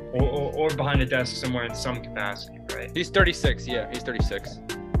or behind a desk somewhere in some capacity, right? He's 36. Yeah, he's 36.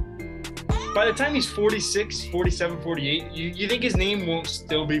 By the time he's 46, 47, 48, you think his name won't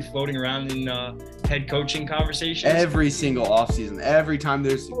still be floating around in head coaching conversations? Every single offseason, every time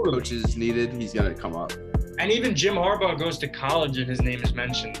there's coaches needed, he's going to come up. And even Jim Harbaugh goes to college and his name is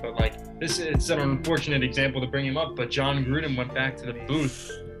mentioned. But like it's an unfortunate example to bring him up. But John Gruden went back to the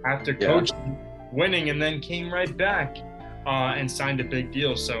booth after coaching, winning, and then came right back and signed a big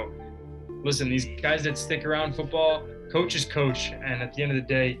deal. So listen, these guys that stick around football, coach is coach. And at the end of the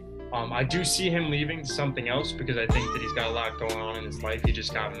day, I do see him leaving something else because I think that he's got a lot going on in his life. He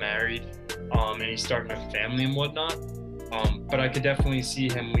just got married and he's starting a family and whatnot. But I could definitely see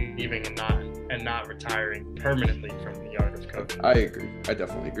him leaving and not retiring permanently from the art of coaching. I agree. I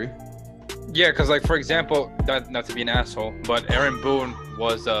definitely agree. Yeah, because like for example, not to be an asshole, but Aaron Boone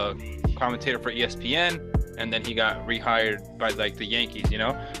was a commentator for ESPN, and then he got rehired by like the Yankees, you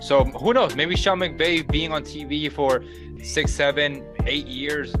know. So who knows? Maybe Sean McVay being on TV for 6, 7, 8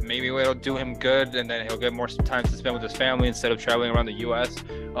 years, maybe it'll do him good, and then he'll get more time to spend with his family instead of traveling around the U.S.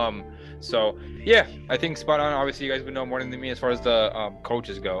 So yeah, I think spot on. Obviously, you guys would know more than me as far as the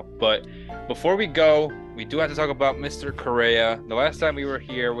coaches go. But before we go, we do have to talk about Mr. Correa. The last time we were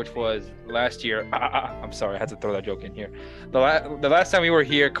here, which was last year. I'm sorry, I had to throw that joke in here. The last time we were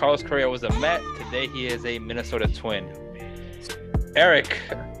here, Carlos Correa was a Met. Today he is a Minnesota Twin. Eric,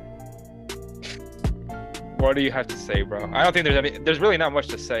 what do you have to say, bro? I don't think there's really not much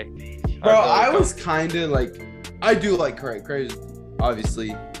to say. Bro, I was kind of like, I do like Correa. Correa's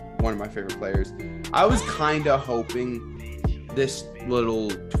obviously one of my favorite players. I was kind of hoping this little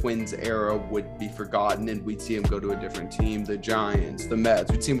Twins era would be forgotten and we'd see him go to a different team, the Giants, the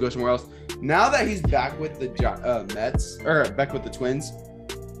Mets. We'd see him go somewhere else. Now that he's back with the Mets, or back with the Twins,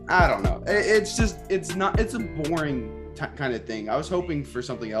 I don't know. It's a boring kind of thing. I was hoping for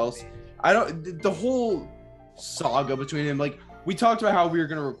something else. The whole saga between him, like we talked about how we were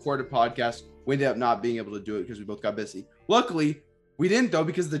going to record a podcast. We ended up not being able to do it because we both got busy. Luckily, we didn't though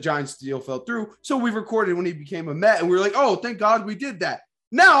because the Giants deal fell through. So we recorded when he became a Met and we were like, oh, thank God we did that.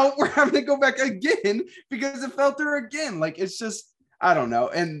 Now we're having to go back again because it fell through again. Like it's just, I don't know.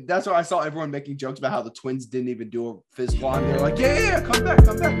 And that's why I saw everyone making jokes about how the Twins didn't even do a physical on. They're like, yeah, come back.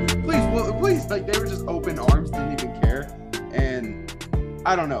 Please. Like they were just open arms, didn't even care. And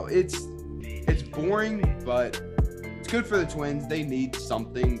I don't know. It's boring, but it's good for the Twins. They need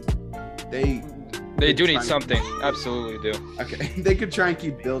something. They do need something. Absolutely do. Okay. They could try and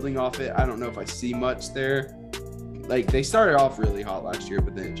keep building off it. I don't know if I see much there. Like they started off really hot last year,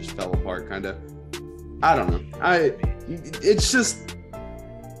 but then it just fell apart kind of. I don't know. It's just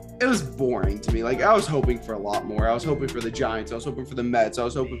it was boring to me. Like, I was hoping for a lot more. I was hoping for the Giants. I was hoping for the Mets. I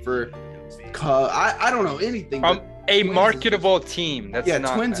was hoping for I don't know anything. A marketable team. That's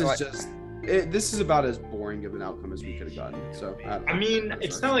Twins is just. This is about as boring of an outcome as we could have gotten. So I mean,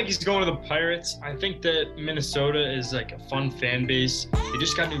 it's not like he's going to the Pirates. I think that Minnesota is like a fun fan base. They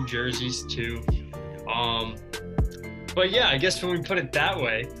just got new jerseys too. But yeah, I guess when we put it that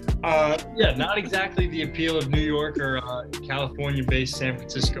way, not exactly the appeal of New York or California-based San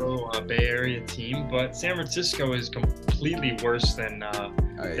Francisco Bay Area team, but San Francisco is completely worse than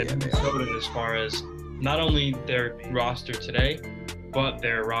Minnesota as far as not only their roster today, but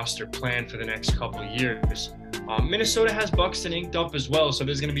their roster plan for the next couple of years. Minnesota has Buxton inked up as well, so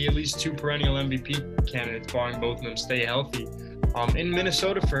there's going to be at least 2 perennial MVP candidates, barring both of them stay healthy, in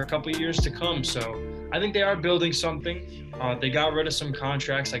Minnesota for a couple of years to come. So I think they are building something. They got rid of some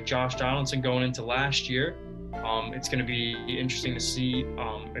contracts like Josh Donaldson going into last year. It's going to be interesting to see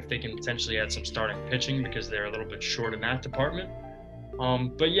if they can potentially add some starting pitching because they're a little bit short in that department.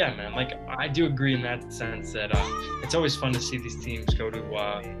 But yeah, man, like I do agree in that sense that it's always fun to see these teams go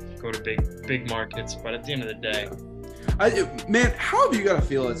to big markets. But at the end of the day, man, how have you got to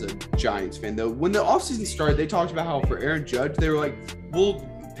feel as a Giants fan though? When the offseason started, they talked about how for Aaron Judge, they were like, "We'll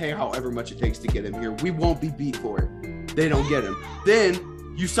pay however much it takes to get him here. We won't be beat for it." They don't get him.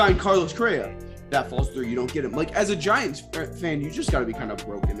 Then you sign Carlos Correa. That falls through. You don't get him. Like as a Giants fan, you just got to be kind of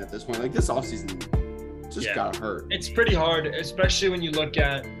broken at this point. Like this offseason. Just gotta hurt. It's pretty hard, especially when you look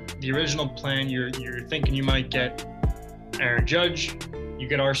at the original plan. You're thinking you might get Aaron Judge, you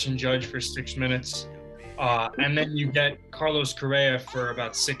get Arson Judge for 6 minutes, and then you get Carlos Correa for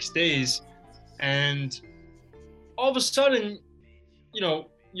about 6 days, and all of a sudden, you're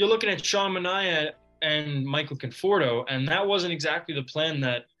looking at Sean Manaea and Michael Conforto, and that wasn't exactly the plan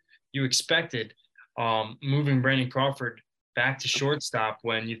that you expected. Moving Brandon Crawford back to shortstop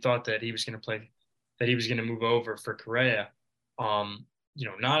when you thought that he was going to move over for Correa.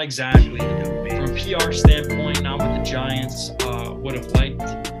 Not exactly from a PR standpoint, not what the Giants would have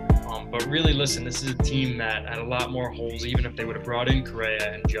liked. But really, listen, this is a team that had a lot more holes, even if they would have brought in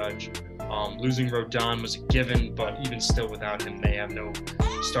Correa and Judge. Losing Rodon was a given, but even still without him, they have no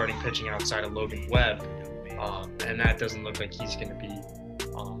starting pitching outside of Logan Webb. And that doesn't look like he's going to be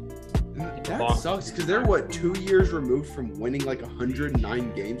that sucks because they're 2 years removed from winning like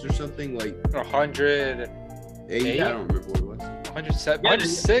 109 games or something, like 108. I don't remember what it was. 107,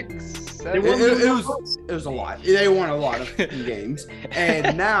 106. It was a lot. They won a lot of games,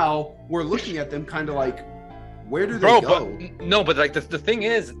 and now we're looking at them kind of like, where do they go? But like the thing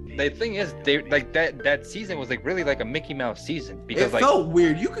is, they like that season was like really like a Mickey Mouse season because it felt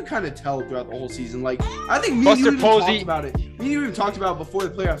weird. You could kind of tell throughout the whole season. Like I think me and you even talked about it. Me and you even talked about it before the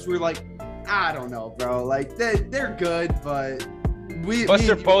playoffs. We were like, I don't know, bro. Like they're good, but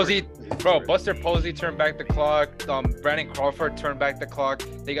Buster Posey turned back the clock. Brandon Crawford turned back the clock.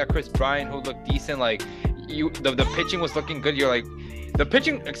 They got Chris Bryant who looked decent. Like the pitching was looking good. You're like, the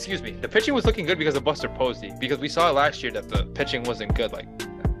pitching was looking good because of Buster Posey. Because we saw last year that the pitching wasn't good, like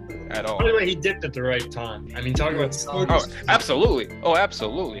at all. By the way, he dipped at the right time. I mean, talk about absolutely. Oh,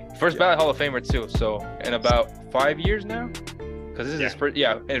 absolutely. First ballot Hall of Famer too. So in about 5 years now. Because this is his first,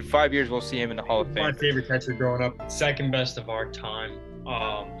 in 5 years we'll see him in the Hall of Fame. My favorite catcher growing up, second best of our time.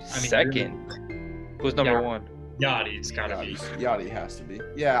 Second? Who's number one? Yachty's gotta be. Yachty has to be.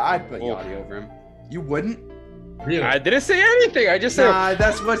 Yeah, I'd put Yachty over him. You wouldn't? Really? I didn't say anything. I just said. Nah,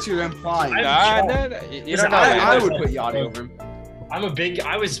 that's what you're implying. You don't know. I would put Yachty over him.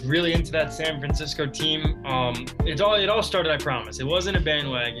 I was really into that San Francisco team. It all started, I promise. It wasn't a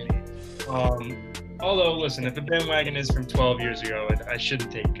bandwagon. Although, listen, if the bandwagon is from 12 years ago, I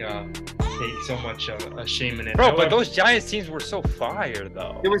shouldn't take so much of shame in it. Bro, but those Giants teams were so fire,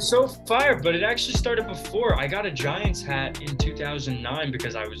 though. They were so fire, but it actually started before. I got a Giants hat in 2009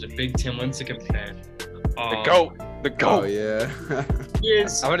 because I was a big Tim Lincecum fan. The GOAT. Oh, yeah. He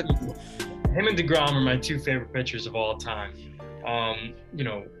is. Him and DeGrom are my 2 favorite pitchers of all time.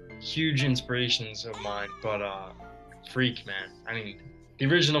 Huge inspirations of mine, but freak, man. I mean, the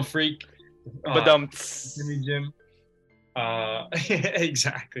original freak. Jimmy Jim.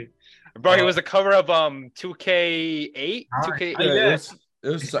 Exactly. Bro, he was the cover of 2K8. 2K.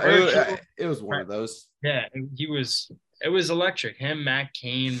 It was one of those. Yeah, it was electric. Him, Matt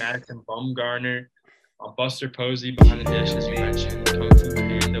Cain, Madison Bumgarner, Buster Posey behind the dish, as you mentioned, Kung Fu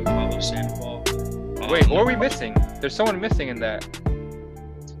Panda, Pablo Sandoval. Wait, what are we missing? There's someone missing in that.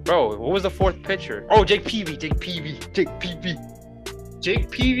 Bro, what was the 4th pitcher? Oh, Jake Peavy.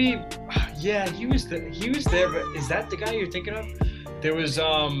 Jake Peavy, yeah, he was there, but is that the guy you're thinking of? There was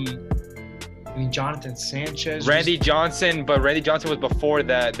I mean, Jonathan Sanchez. Randy Johnson, but Randy Johnson was before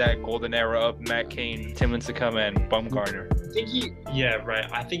that golden era of Matt Cain, Tim Lincecum, and Bumgarner.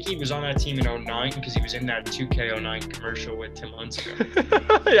 I think he was on that team in 09 because he was in that 2K09 commercial with Tim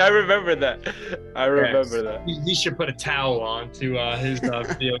Lincecum. Yeah, I remember that. He should put a towel on to his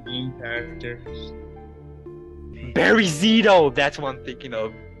video game character. Barry Zito, that's what I'm thinking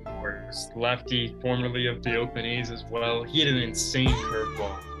of. Lefty, formerly of the Oakland A's as well. He had an insane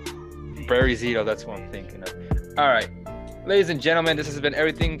curveball. Barry Zito, that's what I'm thinking of. All right. Ladies and gentlemen, this has been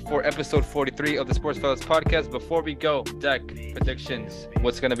everything for episode 43 of the Sports Fellas podcast. Before we go, Deck, predictions.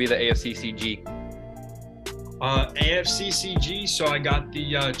 What's going to be the AFC-CG? AFC-CG, so I got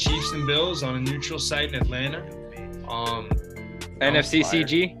the Chiefs and Bills on a neutral site in Atlanta.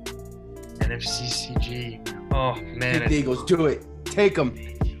 NFC-CG? NFC-CG. Oh, man. Take the Eagles. Do it. Take them.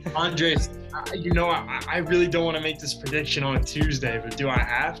 Andres, I really don't want to make this prediction on a Tuesday, but do I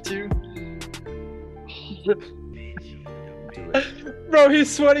have to? Bro,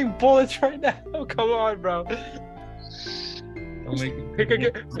 he's sweating bullets right now. Come on, bro. Pick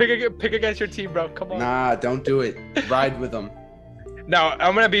against your team, bro. Come on. Nah, don't do it. Ride with them. No,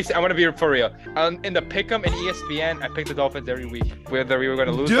 I'm gonna be for real. In the pick'em and ESPN, I pick the Dolphins every week, whether we were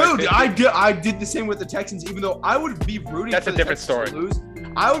gonna lose. Dude, I did the same with the Texans, even though I would be rooting. That's for a the different Texans story. To lose.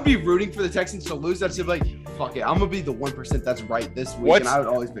 I would be rooting for the Texans to lose. That's like, fuck it. I'm gonna be the 1% that's right this week, and I would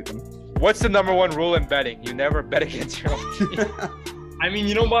always pick them. What's the number one rule in betting? You never bet against your own team. I mean,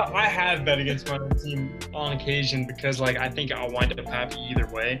 you know what? I have bet against my own team on occasion because, like, I think I'll wind up happy either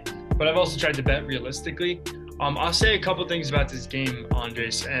way. But I've also tried to bet realistically. I'll say a couple things about this game,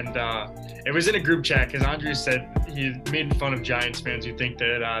 Andres, and it was in a group chat because Andres said he made fun of Giants fans who think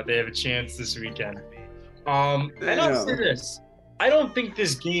that they have a chance this weekend. And I'll say this: I don't think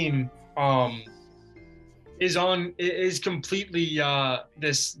this game is completely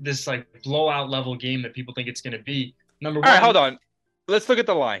this like blowout level game that people think it's going to be. Number one. All right, hold on. Let's look at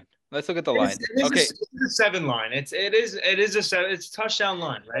the line. Okay, it's a 7 line. It is a 7. It's a touchdown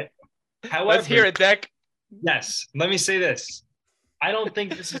line, right? However, let's hear it, Deck. Yes. Let me say this. I don't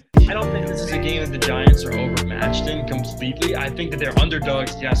think this is a game that the Giants are overmatched in completely. I think that they're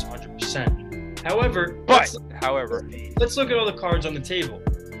underdogs, yes, 100%. However, let's look at all the cards on the table.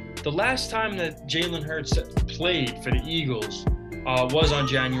 The last time that Jalen Hurts played for the Eagles was on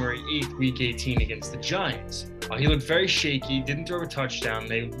January 8th, Week 18 against the Giants. He looked very shaky, didn't throw a touchdown.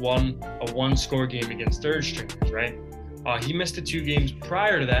 They won a one-score game against third stringers, right? He missed the 2 games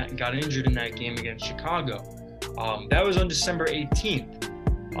prior to that and got injured in that game against Chicago. That was on December 18th.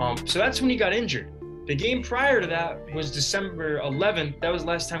 So that's when he got injured. The game prior to that was December 11th. That was the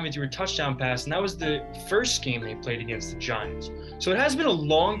last time he threw a touchdown pass, and that was the first game they played against the Giants. So it has been a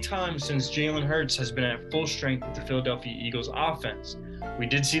long time since Jalen Hurts has been at full strength with the Philadelphia Eagles offense. We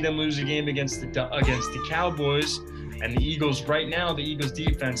did see them lose a game against the Cowboys, and the Eagles right now, the Eagles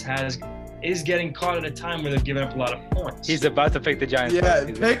defense is getting caught at a time where they've given up a lot of points. He's about to pick the Giants. Yeah,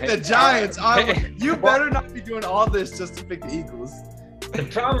 pick the Giants. You better not be doing all this just to pick the Eagles. The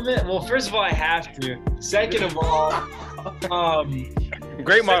problem is, well, first of all, I have to. Second of all,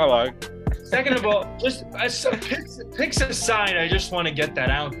 great monologue. Second of all, just picks aside, I just want to get that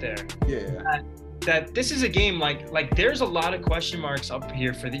out there. Yeah. That this is a game like there's a lot of question marks up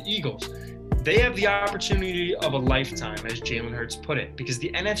here for the Eagles. They have the opportunity of a lifetime, as Jalen Hurts put it, because the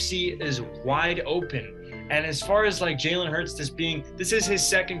NFC is wide open. And as far as like Jalen Hurts, this is his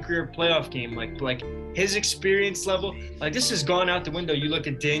second career playoff game. Like his experience level, like this has gone out the window. You look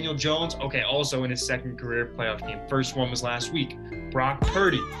at Daniel Jones, okay, also in his second career playoff game. First one was last week. Brock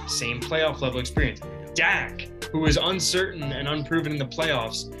Purdy, same playoff level experience. Dak, who is uncertain and unproven in the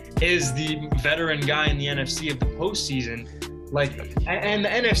playoffs, is the veteran guy in the NFC of the postseason. And the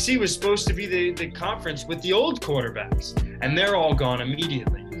NFC was supposed to be the conference with the old quarterbacks, and they're all gone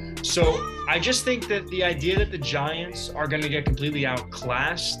immediately. So I just think that the idea that the Giants are going to get completely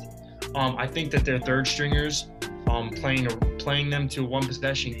outclassed, I think that their third stringers playing them to a one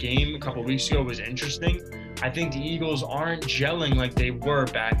possession game a couple of weeks ago was interesting. I think the Eagles aren't gelling like they were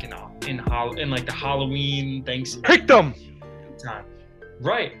back in like the Halloween Thanksgiving. Pick them time,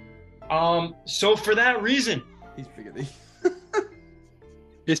 right? So for that reason, he's picking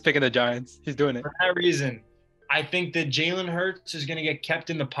the Giants. He's doing it. For that reason, I think that Jalen Hurts is going to get kept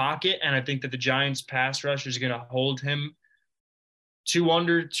in the pocket, and I think that the Giants pass rush is going to hold him to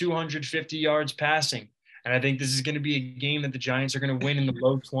under 250 yards passing. And I think this is going to be a game that the Giants are going to win in the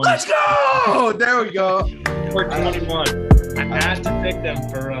low 20s. Let's go! There we go. Or 21. I have to pick them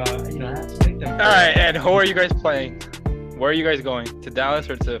for, I have to pick them. All right, and who are you guys playing? Where are you guys going? To Dallas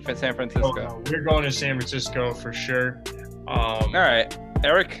or to San Francisco? Oh, no, we're going to San Francisco for sure. All right,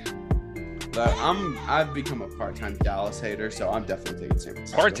 Eric? But I've become a part-time Dallas hater, so I'm definitely taking San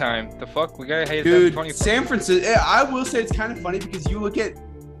Francisco. Part-time? The fuck? We gotta hate Dude, them San Francisco. I will say it's kind of funny because you look at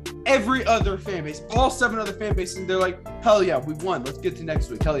every other fan base, all 7 other fan bases, and they're like, hell yeah, we won. Let's get to next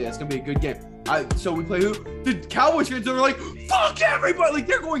week. Hell yeah, it's gonna be a good game. So we play who? The Cowboys fans are like, fuck everybody. Like,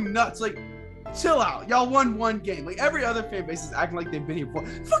 they're going nuts. Like, chill out. Y'all won 1 game. Like, every other fan base is acting like they've been here before.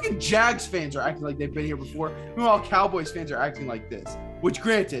 Fucking Jags fans are acting like they've been here before. Meanwhile, Cowboys fans are acting like this. Which,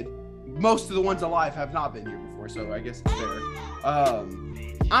 granted, most of the ones alive have not been here before, so I guess it's fair.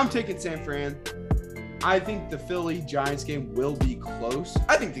 I'm taking San Fran. I think the Philly-Giants game will be close.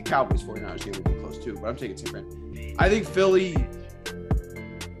 I think the Cowboys-49ers game will be close, too, but I'm taking San Fran. I think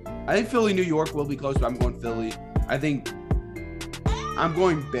Philly-New York will be close, but I'm going Philly. I think I'm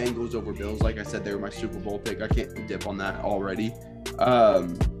going Bengals over Bills. Like I said, they were my Super Bowl pick. I can't dip on that already.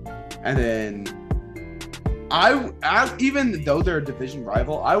 And then even though they're a division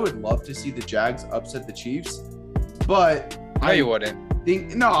rival, I would love to see the Jags upset the Chiefs. But you wouldn't.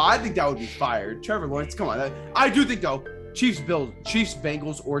 I think that would be fire. Trevor Lawrence, come on. I do think, though,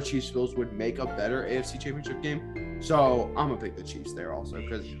 Chiefs-Bengals or Chiefs-Bills would make a better AFC Championship game. So I'm going to pick the Chiefs there also.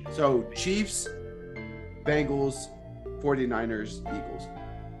 So Chiefs, Bengals, 49ers, Eagles.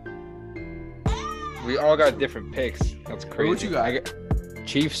 We all got different picks. That's crazy. What you got? I got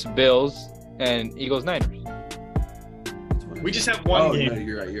Chiefs, Bills, and Eagles, Niners. We just have one game. No,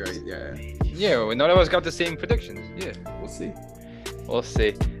 you're right. Yeah. Yeah, none of us got the same predictions. Yeah. We'll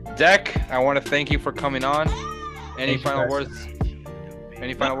see. Deck, I want to thank you for coming on. Any final words?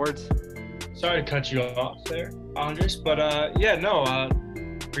 Sorry to cut you off there, Andres, but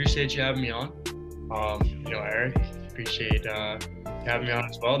appreciate you having me on. Eric, appreciate having me on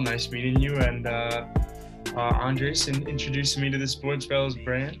as well. Nice meeting you, and Andres introducing me to the Sports Fellows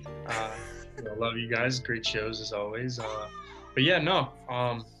brand. Love you guys. Great shows as always.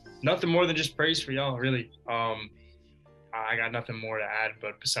 Nothing more than just praise for y'all, really. I got nothing more to add,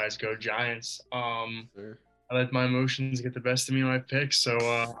 but besides go Giants. Sure. I let my emotions get the best of me when I pick, so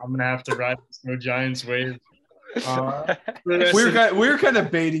I'm gonna have to ride this go Giants wave. We were kind of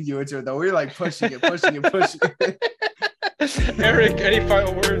baiting you into it, though. We were like pushing it. Eric, any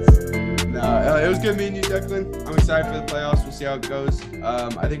final words? No, it was good meeting you, Declan. I'm excited for the playoffs. We'll see how it goes.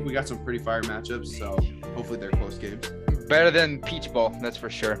 I think we got some pretty fire matchups, so hopefully they're close games. Better than Peach Bowl, that's for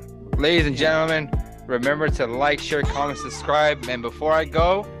sure. Ladies and gentlemen, remember to like, share, comment, subscribe. And before I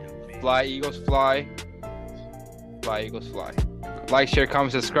go, fly, Eagles, fly. Fly, Eagles, fly. Like, share,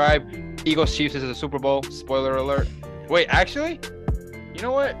 comment, subscribe. Eagles, Chiefs is the Super Bowl. Spoiler alert. Wait, actually, you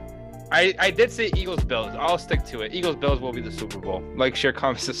know what? I did say Eagles, Bills. I'll stick to it. Eagles, Bills will be the Super Bowl. Like, share,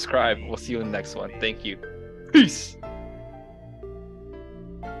 comment, subscribe. We'll see you in the next one. Thank you. Peace.